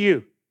listen to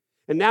you.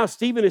 And now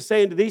Stephen is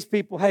saying to these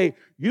people, hey,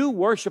 you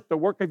worship the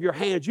work of your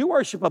hands. You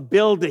worship a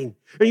building.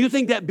 And you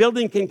think that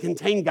building can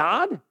contain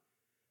God?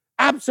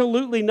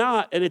 Absolutely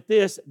not. And at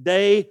this,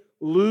 they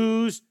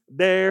lose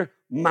their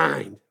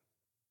mind.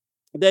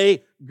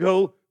 They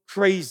go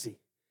crazy.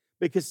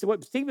 Because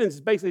what Stephen is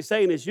basically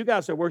saying is you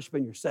guys are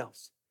worshiping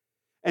yourselves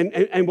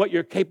and what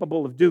you're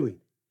capable of doing.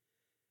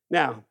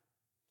 Now,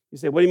 you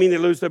say, what do you mean they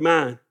lose their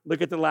mind?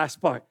 Look at the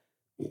last part.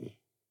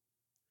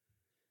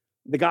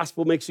 The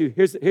gospel makes you,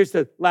 here's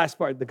the last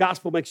part. The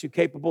gospel makes you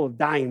capable of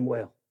dying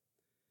well.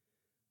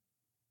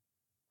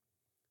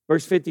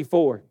 Verse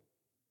 54.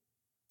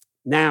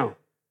 Now,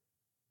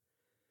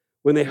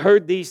 when they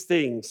heard these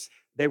things,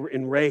 they were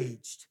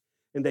enraged,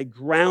 and they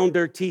ground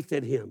their teeth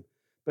at him.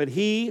 But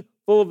he,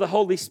 full of the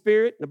Holy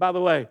Spirit, and by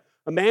the way,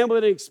 a man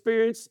with an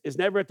experience is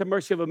never at the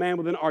mercy of a man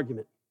with an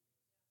argument.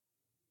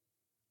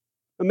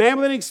 A man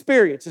with an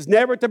experience is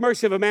never at the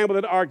mercy of a man with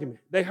an argument.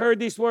 They heard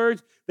these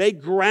words, they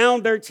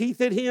ground their teeth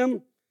at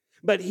him.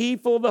 But he,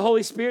 full of the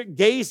Holy Spirit,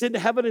 gazed into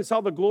heaven and saw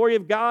the glory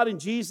of God and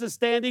Jesus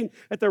standing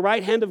at the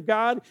right hand of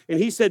God. And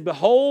he said,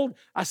 behold,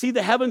 I see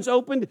the heavens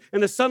opened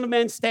and the Son of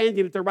Man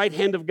standing at the right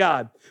hand of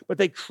God. But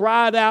they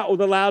cried out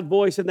with a loud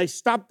voice, and they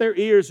stopped their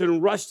ears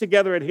and rushed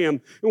together at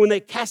him. And when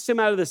they cast him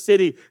out of the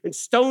city and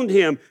stoned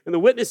him, and the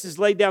witnesses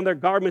laid down their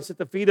garments at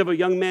the feet of a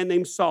young man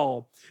named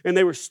Saul. And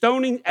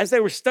as they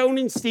were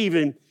stoning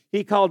Stephen,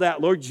 he called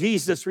out, Lord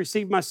Jesus,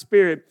 receive my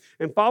spirit.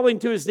 And falling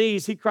to his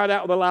knees, he cried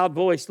out with a loud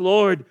voice,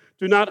 Lord,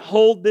 do not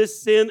hold this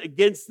sin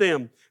against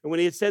them. And when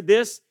he had said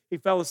this, he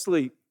fell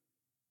asleep.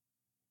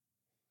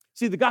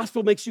 See, the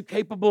gospel makes you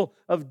capable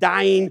of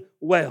dying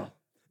well.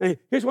 And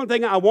here's one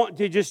thing I want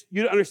you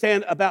to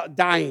understand about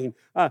dying.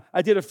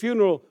 I did a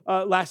funeral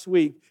last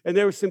week, and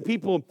there were some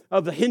people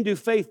of the Hindu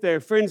faith there,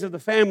 friends of the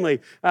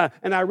family.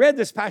 And I read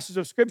this passage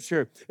of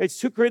Scripture. It's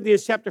 2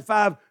 Corinthians chapter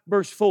 5,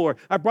 verse 4.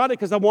 I brought it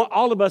because I want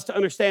all of us to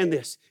understand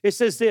this. It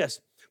says this,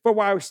 for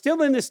while we're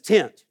still in this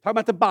tent, talking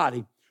about the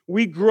body,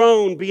 we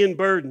groan, being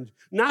burdened.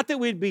 Not that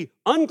we'd be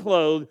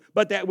unclothed,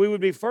 but that we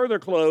would be further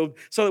clothed,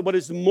 so that what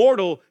is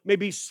mortal may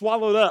be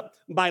swallowed up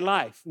by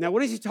life. Now,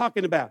 what is he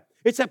talking about?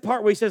 It's that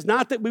part where he says,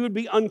 not that we would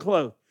be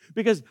unclothed.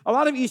 Because a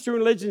lot of Eastern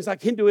religions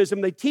like Hinduism,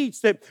 they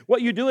teach that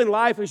what you do in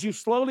life is you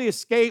slowly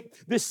escape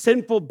this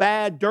sinful,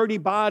 bad, dirty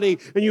body,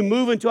 and you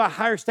move into a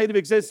higher state of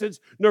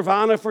existence,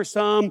 nirvana for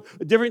some,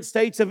 different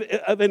states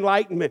of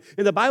enlightenment.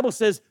 And the Bible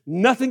says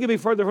nothing can be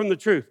further from the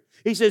truth.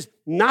 He says,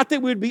 not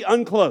that we'd be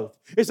unclothed.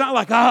 It's not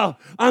like,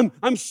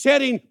 I'm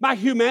shedding my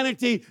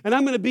humanity and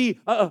I'm going to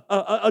be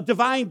a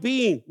divine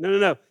being.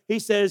 No. He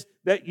says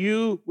that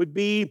you would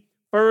be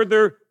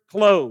further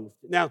clothed.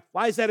 Now,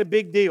 why is that a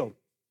big deal?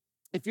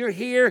 If you're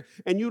here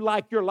and you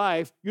like your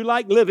life, you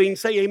like living,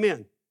 say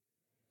amen.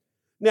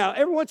 Now,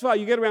 every once in a while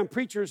you get around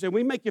preachers and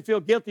we make you feel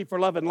guilty for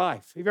loving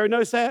life. Have you ever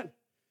noticed that?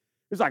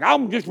 It's like,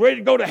 I'm just ready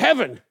to go to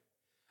heaven.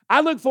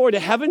 I look forward to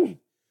heaven,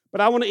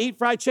 but I want to eat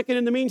fried chicken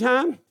in the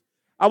meantime.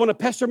 I want to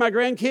pester my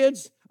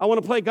grandkids. I want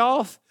to play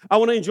golf. I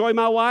want to enjoy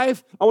my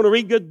wife. I want to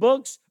read good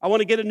books. I want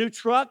to get a new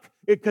truck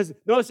because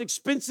the most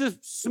expensive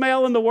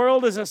smell in the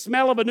world is the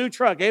smell of a new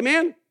truck.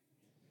 Amen?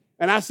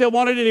 And I still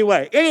want it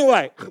anyway.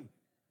 Anyway,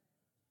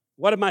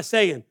 what am I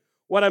saying?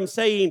 What I'm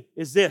saying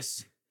is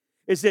this,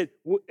 is that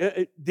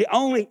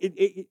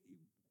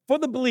for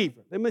the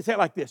believer, let me say it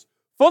like this.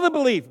 For the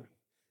believer,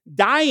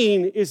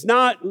 dying is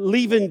not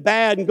leaving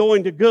bad and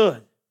going to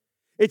good.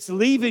 It's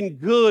leaving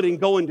good and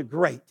going to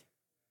great.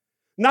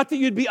 Not that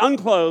you'd be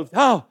unclothed.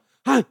 Oh,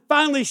 I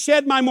finally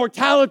shed my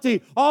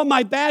mortality, all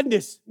my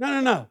badness.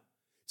 No.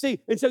 See,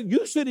 and so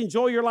you should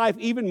enjoy your life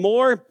even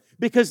more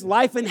because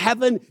life in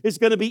heaven is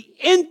going to be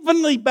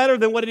infinitely better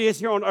than what it is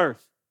here on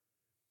earth.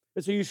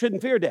 And so you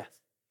shouldn't fear death.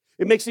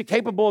 It makes you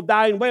capable of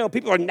dying well.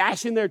 People are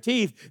gnashing their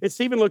teeth. And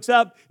Stephen looks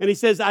up and he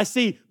says, I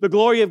see the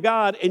glory of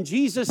God and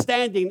Jesus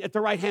standing at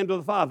the right hand of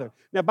the Father.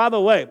 Now, by the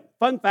way,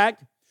 fun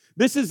fact,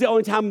 this is the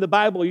only time in the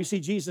Bible you see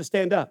Jesus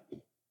stand up.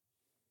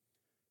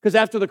 Because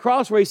after the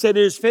cross where he said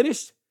it is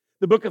finished,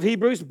 the book of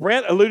Hebrews,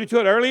 Brett alluded to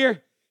it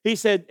earlier, he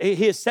said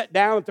he is set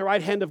down at the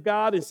right hand of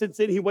God, and since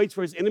then he waits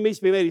for his enemies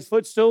to be made his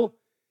footstool.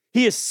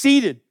 He is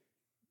seated.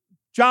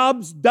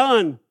 Job's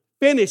done,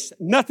 finished,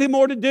 nothing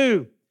more to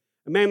do.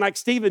 A man like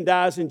Stephen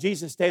dies and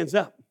Jesus stands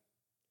up.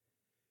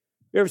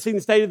 You ever seen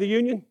the State of the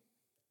Union?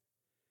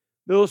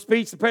 The little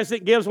speech the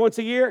president gives once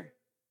a year?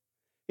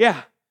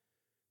 Yeah.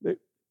 The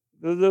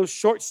little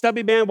short,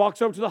 stubby man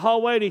walks over to the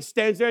hallway and he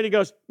stands there and he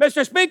goes,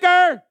 Mr.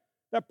 Speaker,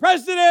 the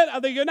President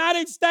of the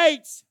United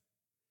States.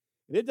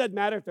 And it doesn't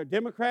matter if they're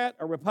Democrat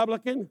or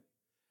Republican,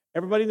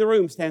 everybody in the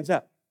room stands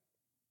up.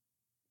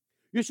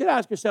 You should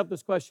ask yourself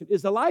this question.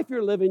 Is the life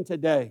you're living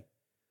today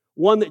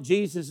one that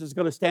Jesus is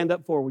going to stand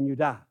up for when you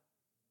die?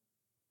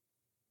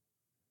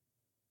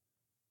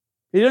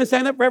 He doesn't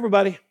stand up for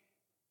everybody.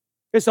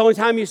 It's the only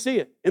time you see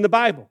it in the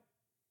Bible.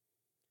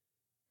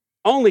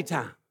 Only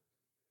time.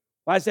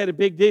 Why is that a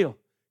big deal?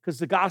 Because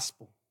the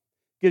gospel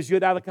gives you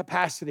now the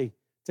capacity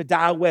to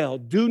die well.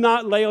 Do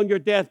not lay on your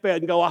deathbed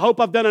and go, I hope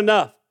I've done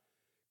enough,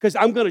 because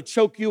I'm going to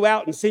choke you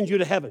out and send you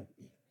to heaven.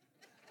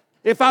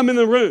 If I'm in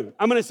the room,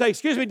 I'm going to say,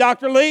 excuse me,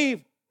 doctor,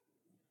 leave.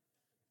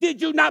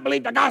 Did you not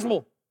believe the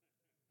gospel?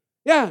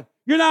 Yeah,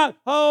 you're not,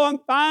 oh, I'm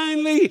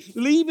finally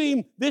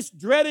leaving this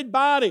dreaded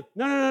body.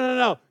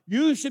 No.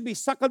 You should be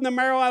sucking the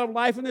marrow out of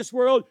life in this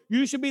world.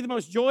 You should be the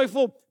most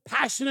joyful,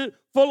 passionate,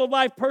 full of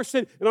life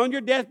person. And on your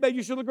deathbed,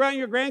 you should look around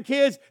your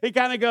grandkids and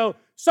kind of go,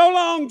 so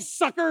long,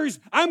 suckers.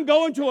 I'm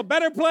going to a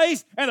better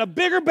place and a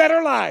bigger,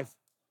 better life.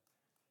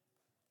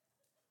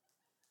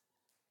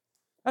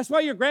 That's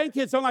why your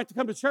grandkids don't like to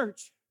come to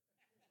church.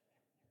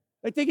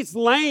 They think it's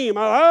lame.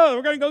 Oh,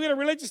 we're going to go get a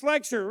religious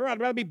lecture. I'd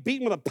rather be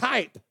beaten with a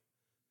pipe.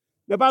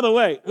 Now, by the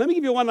way, let me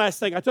give you one last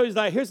thing. I told you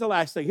that. Here's the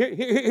last thing.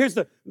 Here's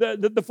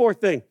the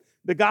fourth thing.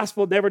 The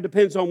gospel never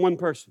depends on one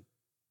person.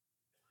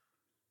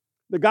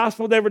 The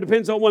gospel never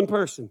depends on one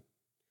person.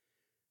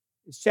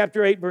 It's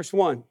chapter 8, verse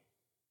 1.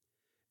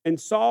 And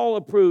Saul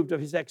approved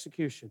of his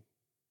execution.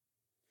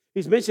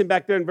 He's mentioned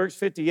back there in verse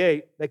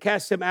 58. They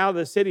cast him out of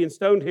the city and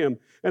stoned him.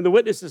 And the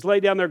witnesses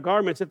laid down their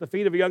garments at the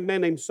feet of a young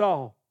man named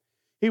Saul.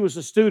 He was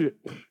a student,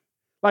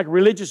 like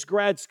religious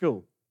grad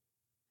school.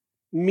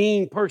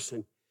 Mean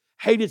person.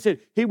 Hated sin.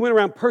 He went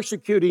around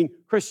persecuting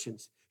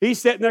Christians.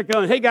 He's sitting there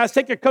going, hey guys,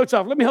 take your coats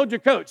off. Let me hold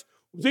your coats.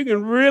 So you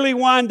can really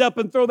wind up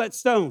and throw that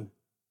stone.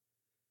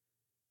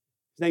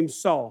 His name's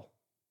Saul.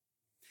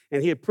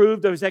 And he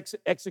approved of his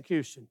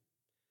execution.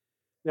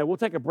 Now, we'll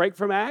take a break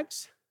from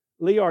Acts.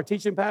 Lee, our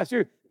teaching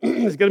pastor,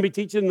 is going to be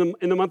teaching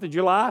in the month of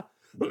July.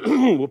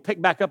 We'll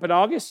pick back up in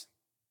August.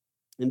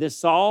 And this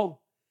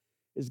Saul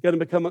is going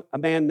to become a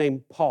man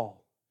named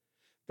Paul.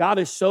 God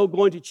is so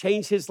going to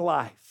change his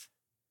life.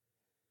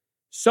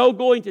 So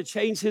going to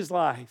change his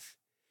life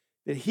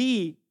that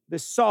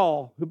this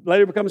Saul, who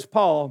later becomes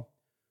Paul,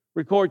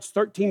 records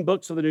 13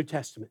 books of the New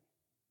Testament.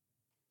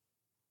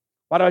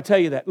 Why do I tell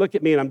you that? Look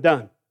at me and I'm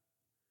done.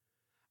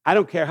 I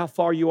don't care how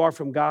far you are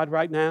from God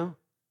right now.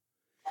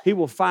 He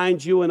will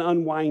find you and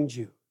unwind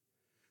you.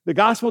 The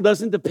gospel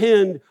doesn't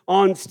depend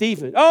on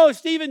Stephen. Oh,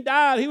 Stephen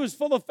died. He was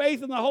full of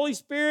faith in the Holy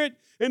Spirit.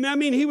 And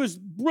he was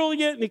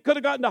brilliant and he could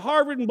have gotten to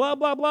Harvard and blah,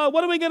 blah, blah.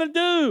 What are we going to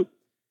do?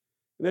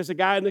 And there's a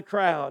guy in the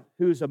crowd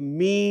who's a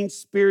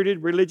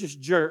mean-spirited religious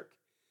jerk.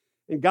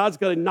 And God's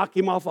going to knock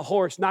him off a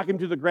horse, knock him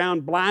to the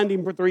ground, blind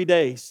him for 3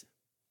 days,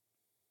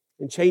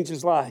 and change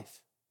his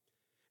life.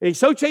 And he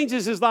so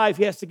changes his life,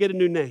 he has to get a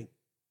new name.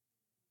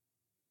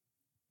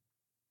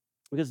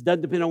 Because it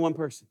doesn't depend on one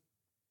person.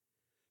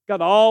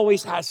 God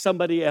always has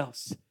somebody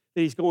else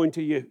that he's going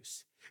to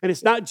use. And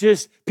it's not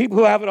just people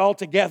who have it all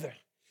together.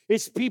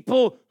 It's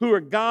people who are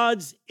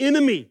God's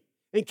enemy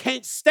and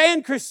can't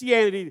stand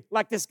Christianity,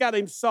 like this guy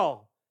named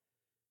Saul.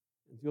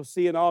 You'll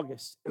see in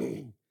August,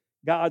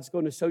 God's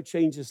going to so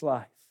change his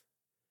life.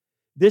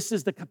 This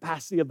is the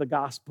capacity of the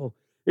gospel.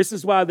 This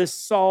is why this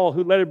Saul,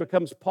 who later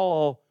becomes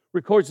Paul,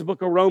 records the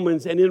book of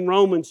Romans. And in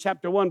Romans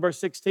chapter 1, verse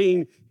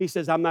 16, he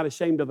says, I'm not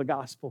ashamed of the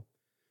gospel.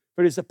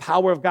 For it is the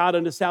power of God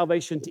unto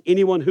salvation to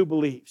anyone who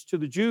believes, to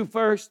the Jew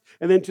first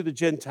and then to the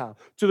Gentile,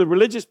 to the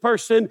religious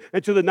person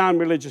and to the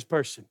non-religious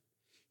person.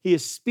 He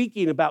is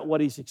speaking about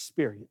what he's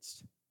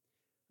experienced.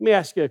 Let me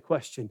ask you a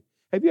question.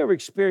 Have you ever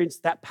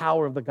experienced that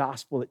power of the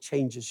gospel that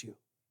changes you?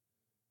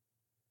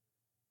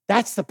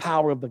 That's the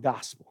power of the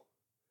gospel.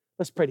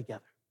 Let's pray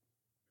together.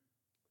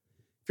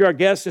 If you're our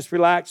guest, just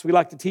relax. We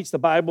like to teach the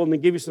Bible and then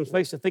give you some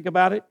space to think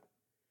about it.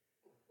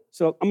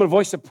 So I'm going to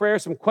voice a prayer.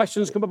 Some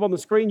questions come up on the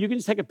screen. You can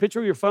just take a picture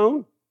of your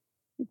phone,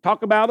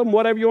 talk about them,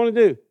 whatever you want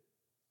to do.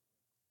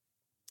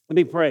 Let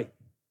me pray.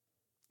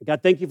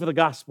 God, thank you for the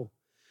gospel.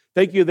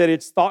 Thank you that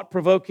it's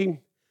thought-provoking,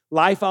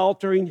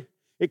 life-altering.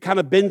 It kind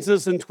of bends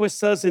us and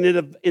twists us, and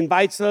it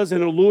invites us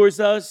and allures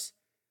us.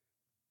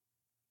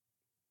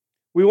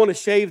 We want to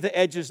shave the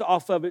edges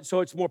off of it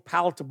so it's more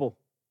palatable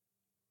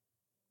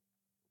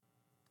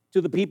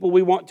to the people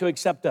we want to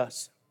accept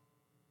us.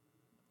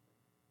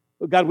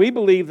 But God, we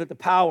believe that the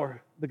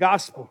power, the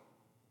gospel,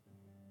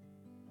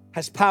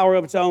 has power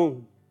of its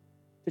own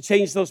to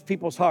change those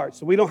people's hearts.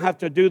 So we don't have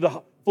to do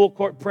the full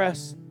court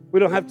press.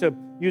 We don't have to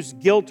use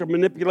guilt or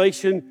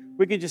manipulation.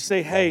 We can just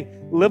say, hey,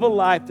 live a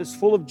life that's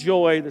full of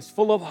joy, that's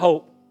full of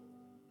hope,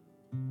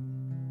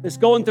 that's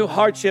going through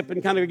hardship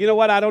and kind of, you know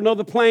what, I don't know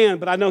the plan,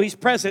 but I know he's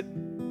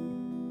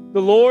present.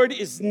 The Lord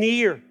is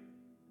near.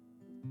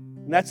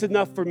 And that's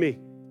enough for me.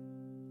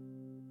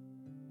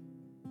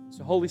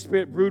 So Holy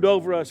Spirit, brood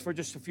over us for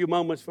just a few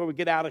moments before we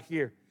get out of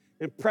here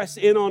and press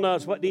in on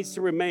us what needs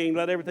to remain.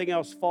 Let everything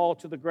else fall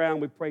to the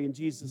ground, we pray in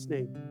Jesus'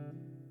 name.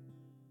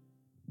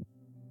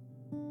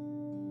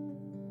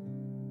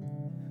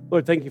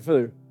 Lord, thank you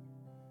for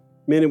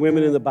men and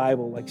women in the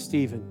Bible like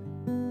Stephen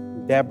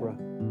and Deborah,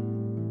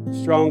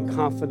 strong,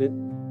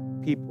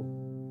 confident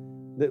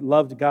people that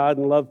loved God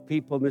and loved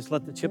people and just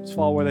let the chips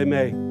fall where they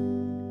may.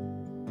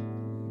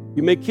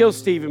 You may kill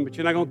Stephen, but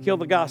you're not going to kill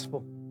the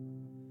gospel.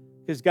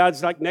 Because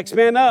God's like, next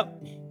man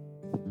up.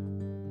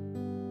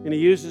 And he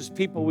uses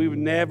people we would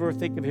never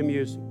think of him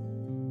using.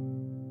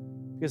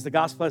 Because the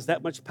gospel has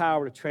that much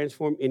power to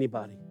transform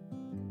anybody.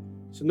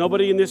 So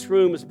nobody in this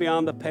room is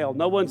beyond the pale.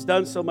 No one's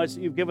done so much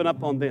that you've given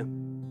up on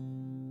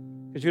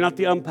them. Because you're not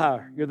the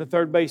umpire. You're the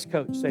third base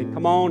coach saying,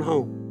 come on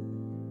home.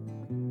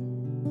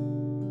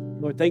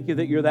 Lord, thank you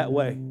that you're that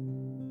way.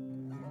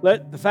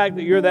 Let the fact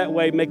that you're that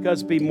way make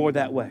us be more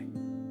that way.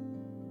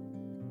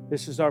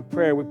 This is our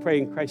prayer. We pray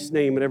in Christ's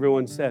name, and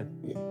everyone said,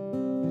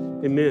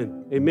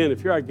 amen. Amen.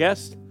 If you're our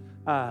guest,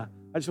 I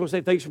just want to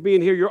say thanks for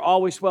being here. You're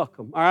always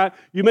welcome, all right?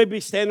 You may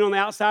be standing on the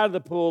outside of the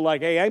pool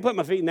like, hey, I ain't putting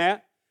my feet in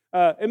that.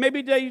 And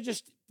maybe today you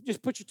just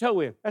put your toe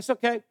in. That's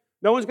okay.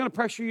 No one's going to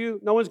pressure you.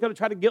 No one's going to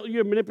try to guilt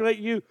you or manipulate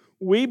you.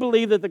 We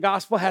believe that the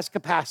gospel has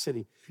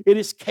capacity. It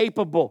is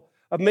capable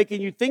of making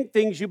you think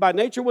things you by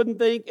nature wouldn't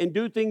think and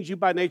do things you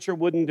by nature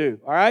wouldn't do,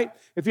 all right?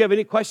 If you have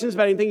any questions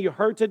about anything you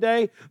heard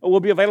today, we'll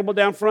be available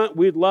down front.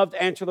 We'd love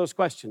to answer those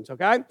questions,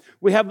 okay?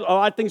 We have a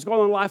lot of things going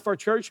on in life for our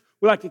church.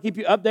 We like to keep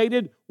you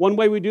updated. One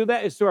way we do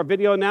that is through our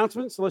video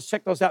announcements, so let's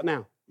check those out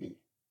now.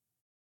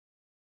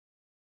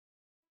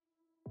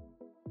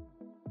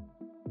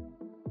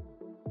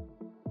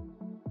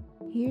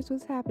 Here's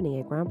what's happening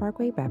at Grand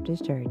Parkway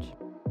Baptist Church.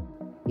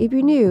 If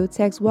you're new,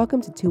 text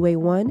WELCOME to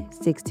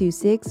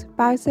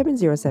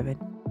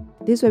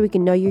 281-626-5707. This way we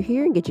can know you're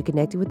here and get you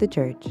connected with the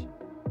church.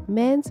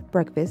 Men's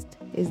breakfast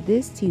is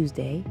this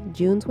Tuesday,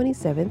 June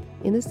 27th,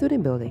 in the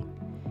student building.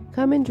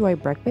 Come enjoy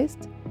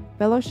breakfast,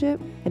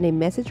 fellowship, and a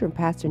message from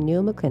Pastor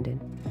Neil McClendon.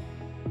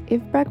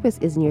 If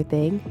breakfast isn't your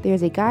thing,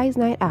 there's a guys'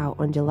 night out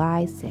on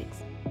July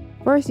 6th.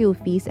 First, you'll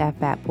feast at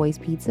Fat Boy's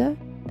Pizza,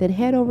 then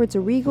head over to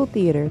Regal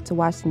Theater to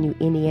watch the new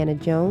Indiana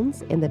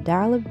Jones and the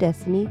Dial of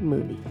Destiny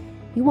movie.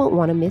 You won't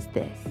want to miss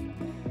this.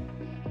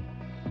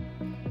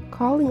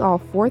 Calling all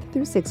 4th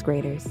through 6th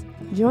graders,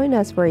 join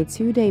us for a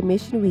 2-day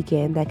mission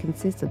weekend that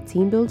consists of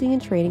team building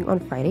and training on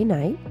Friday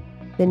night,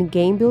 then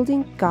game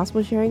building,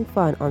 gospel sharing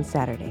fun on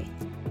Saturday.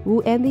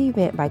 We'll end the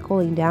event by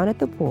cooling down at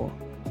the pool.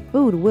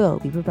 Food will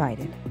be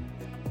provided.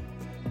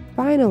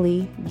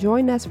 Finally,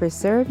 join us for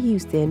Serve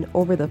Houston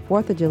over the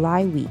 4th of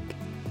July week.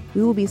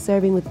 We will be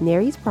serving with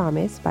Mary's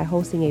Promise by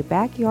hosting a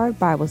backyard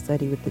Bible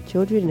study with the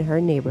children in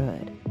her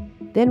neighborhood.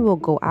 Then we'll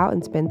go out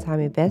and spend time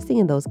investing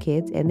in those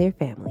kids and their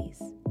families.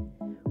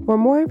 For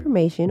more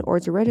information or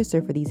to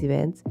register for these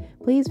events,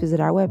 please visit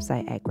our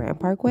website at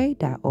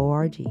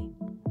grandparkway.org.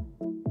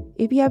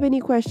 If you have any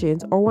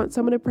questions or want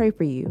someone to pray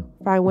for you,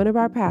 find one of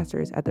our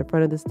pastors at the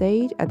front of the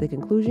stage at the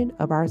conclusion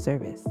of our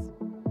service.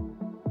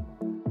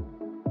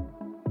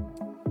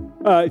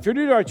 If you're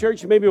new to our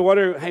church, you may be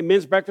wondering, hey,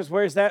 men's breakfast,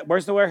 where is that?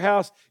 Where's the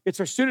warehouse? It's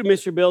our student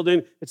ministry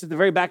building. It's at the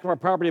very back of our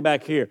property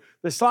back here.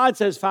 The slide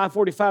says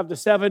 5:45 to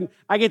 7.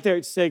 I get there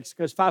at 6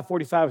 because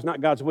 5:45 is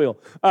not God's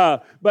will.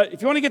 But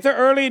if you want to get there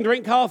early and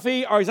drink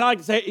coffee, or as I like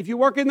to say, if you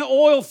work in the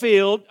oil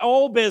field,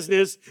 oil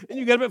business, and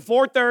you get up at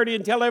 4:30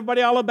 and tell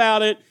everybody all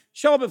about it,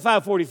 show up at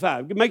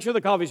 5:45. Make sure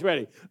the coffee's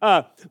ready.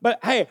 But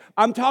hey,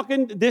 I'm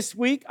talking this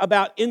week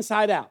about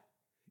inside out.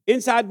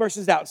 Inside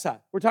versus outside.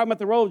 We're talking about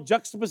the role of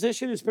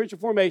juxtaposition in spiritual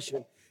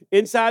formation.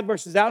 Inside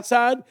versus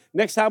outside.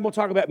 Next time we'll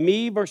talk about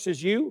me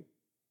versus you.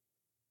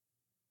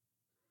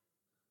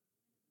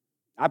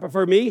 I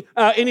prefer me.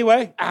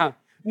 Anyway,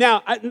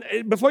 now,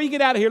 before you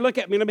get out of here, look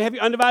at me. Let me have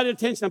your undivided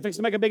attention. I'm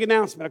fixing to make a big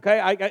announcement, okay?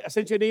 I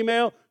sent you an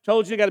email,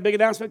 told you got a big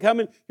announcement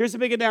coming. Here's the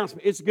big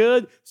announcement. It's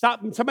good.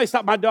 Somebody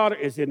stop my daughter.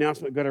 Is the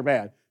announcement good or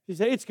bad? She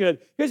said, it's good.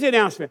 Here's the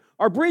announcement.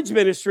 Our bridge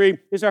ministry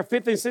is our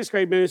 5th and 6th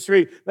grade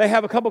ministry. They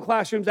have a couple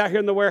classrooms out here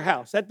in the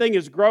warehouse. That thing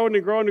is growing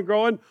and growing and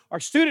growing. Our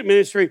student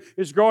ministry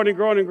is growing and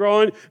growing and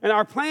growing. And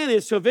our plan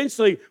is to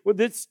eventually,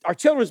 our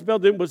children's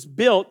building was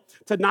built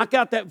to knock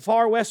out that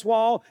far west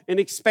wall and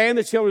expand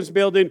the children's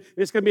building.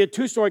 It's going to be a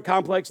 2-story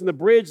complex, and the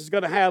bridge is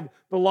going to have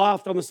the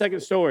loft on the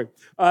 2nd story.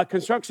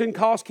 Construction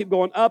costs keep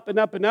going up and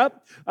up and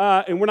up,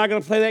 and we're not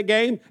going to play that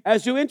game,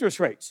 as do interest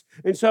rates.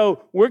 And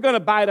so we're going to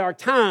bide our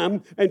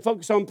time and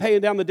focus on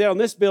paying down the debt on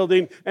this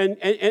building and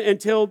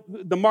until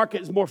the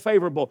market is more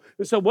favorable.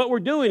 And so what we're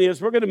doing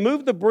is we're going to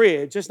move the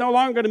bridge. It's no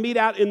longer going to meet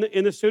out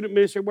in the student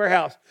ministry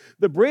warehouse.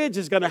 The bridge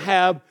is going to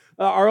have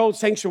our old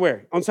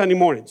sanctuary on Sunday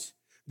mornings.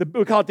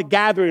 We call it the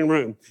gathering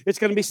room. It's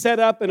going to be set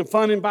up in a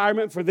fun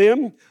environment for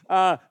them.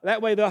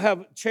 That way they'll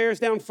have chairs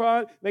down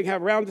front. They can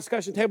have round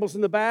discussion tables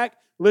in the back.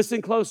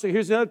 Listen closely.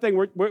 Here's another thing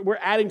we're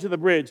adding to the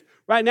bridge.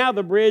 Right now,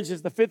 the bridge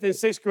is the 5th and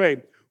 6th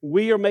grade.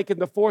 We are making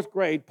the 4th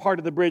grade part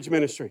of the bridge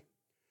ministry.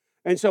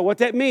 And so what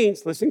that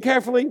means, listen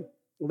carefully.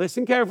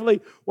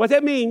 What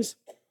that means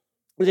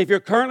is if you're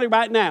currently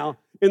right now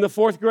in the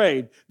 4th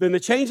grade, then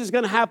the change is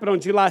going to happen on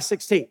July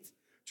 16th.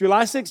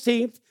 July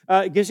 16th,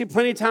 it gives you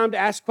plenty of time to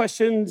ask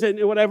questions and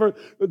whatever.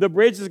 The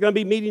bridge is going to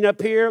be meeting up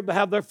here. They'll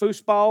have their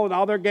foosball and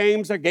all their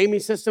games, their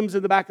gaming systems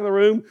in the back of the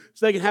room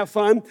so they can have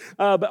fun.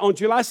 But on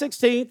July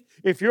 16th,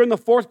 if you're in the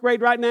 4th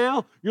grade right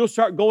now, you'll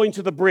start going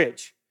to the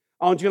bridge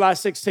on July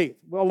 16th,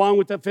 along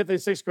with the 5th and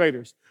 6th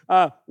graders.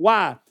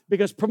 Why?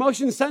 Because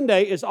Promotion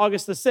Sunday is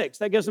August the 6th.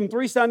 That gives them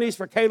 3 Sundays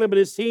for Caleb and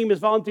his team, his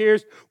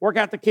volunteers, work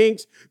out the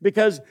kinks,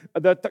 because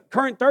the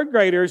current third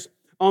graders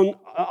on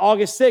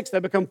August 6th, they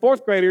become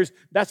fourth graders.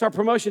 That's our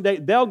promotion day.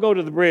 They'll go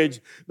to the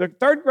bridge. The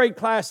third grade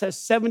class has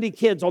 70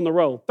 kids on the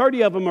roll.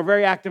 30 of them are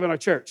very active in our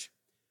church.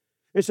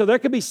 And so there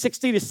could be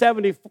 60 to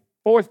 70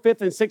 fourth,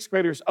 fifth, and sixth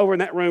graders over in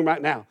that room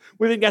right now.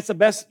 We think that's the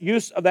best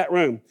use of that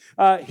room.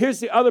 Here's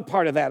the other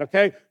part of that,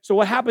 okay? So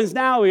what happens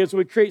now is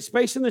we create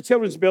space in the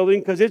children's building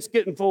because it's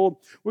getting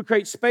full. We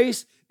create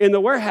space in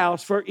the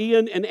warehouse for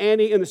Ian and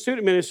Annie in the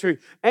student ministry.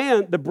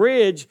 And the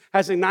bridge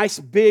has a nice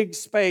big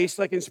space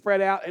so they can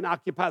spread out and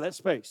occupy that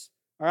space,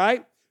 all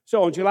right?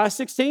 So on July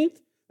 16th,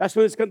 that's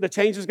when the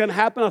change is going to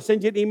happen. I'll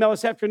send you an email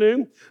this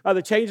afternoon.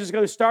 The change is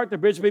going to start. The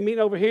bridge will be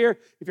meeting over here.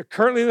 If you're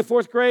currently in the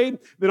fourth grade,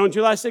 then on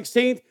July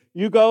 16th,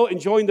 you go and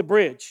join the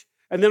bridge.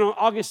 And then on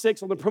August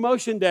 6th, on the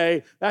promotion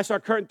day, that's our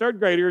current third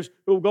graders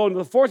who will go into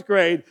the fourth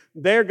grade.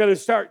 They're going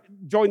to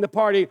join the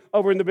party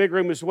over in the big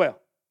room as well.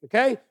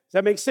 Okay? Does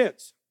that make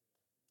sense?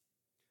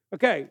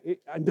 Okay.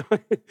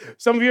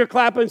 Some of you are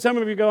clapping. Some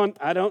of you are going,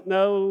 I don't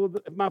know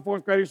if my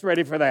fourth grader's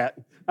ready for that.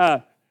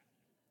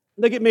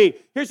 Look at me.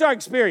 Here's our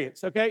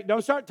experience, okay?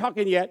 Don't start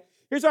talking yet.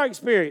 Here's our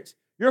experience.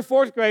 Your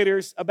fourth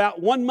graders,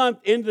 about 1 month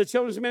into the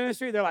children's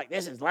ministry, they're like,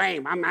 this is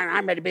lame. I'm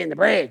ready to be in the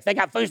bridge. They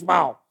got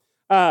foosball.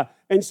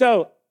 And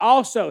so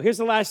also, here's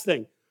the last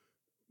thing.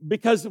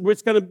 Because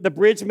the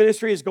bridge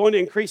ministry is going to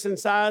increase in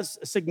size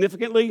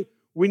significantly,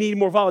 we need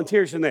more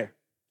volunteers in there.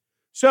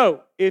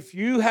 So if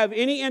you have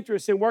any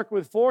interest in working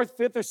with fourth,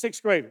 fifth, or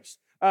sixth graders,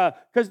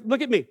 because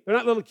look at me, they're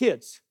not little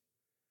kids.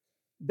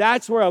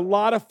 That's where a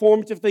lot of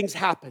formative things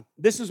happen.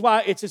 This is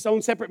why it's its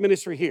own separate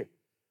ministry here.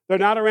 They're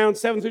not around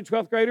 7th through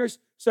 12th graders.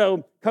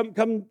 So come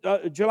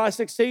July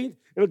 16th,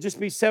 it'll just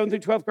be 7th through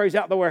 12th graders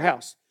out in the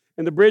warehouse.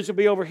 And the bridge will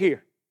be over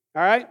here.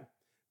 All right?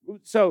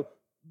 So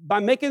by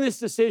making this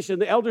decision,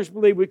 the elders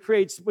believe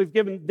we've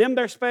given them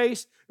their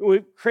space, and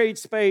we've created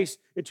space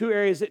in 2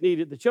 areas that need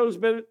it, the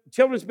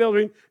children's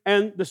building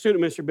and the student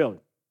ministry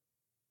building.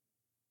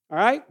 All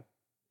right?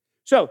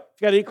 So if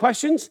you got any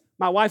questions,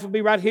 my wife will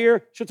be right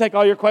here. She'll take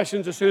all your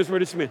questions as soon as we're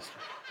dismissed.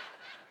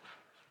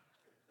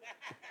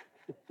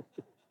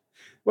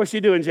 What's she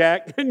doing,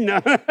 Jack?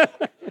 No.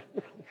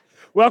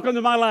 Welcome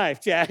to my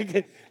life,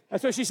 Jack.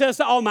 That's what she says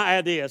to all my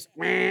ideas.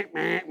 All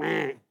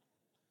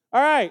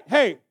right.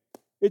 Hey,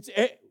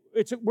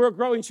 we're a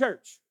growing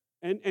church,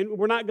 and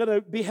we're not going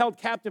to be held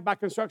captive by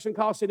construction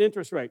costs and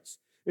interest rates.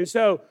 And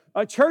so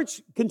a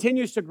church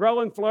continues to grow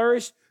and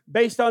flourish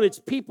based on its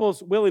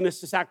people's willingness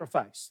to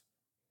sacrifice.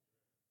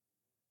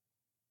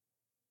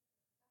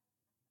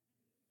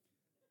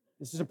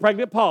 This is a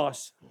pregnant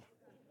pause.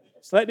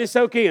 Just let this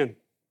soak in,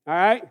 all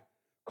right?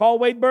 Call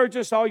Wade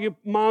Burgess, all you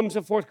moms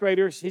of fourth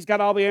graders. He's got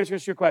all the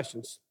answers to your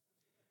questions.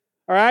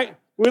 All right?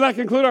 We'd like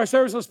to conclude our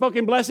service with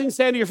spoken blessings.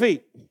 Stand to your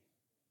feet.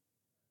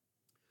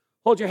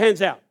 Hold your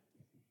hands out.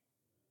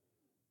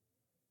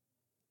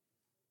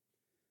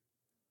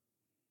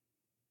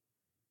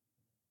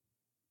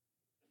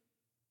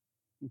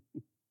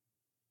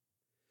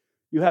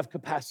 You have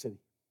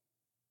capacity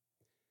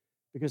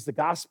because the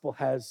gospel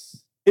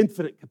has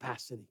infinite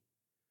capacity.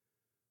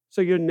 So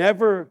you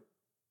never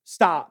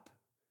stop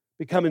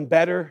becoming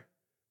better,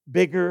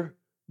 bigger,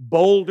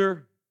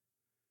 bolder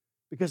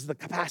because of the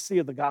capacity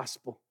of the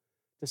gospel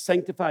to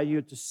sanctify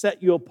you, to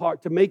set you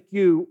apart, to make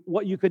you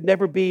what you could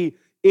never be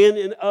in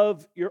and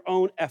of your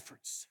own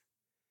efforts.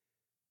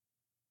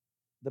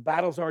 The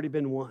battle's already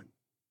been won.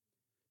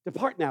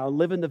 Depart now and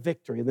live in the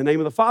victory. In the name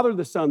of the Father,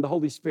 the Son, the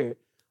Holy Spirit.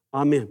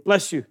 Amen.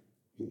 Bless you.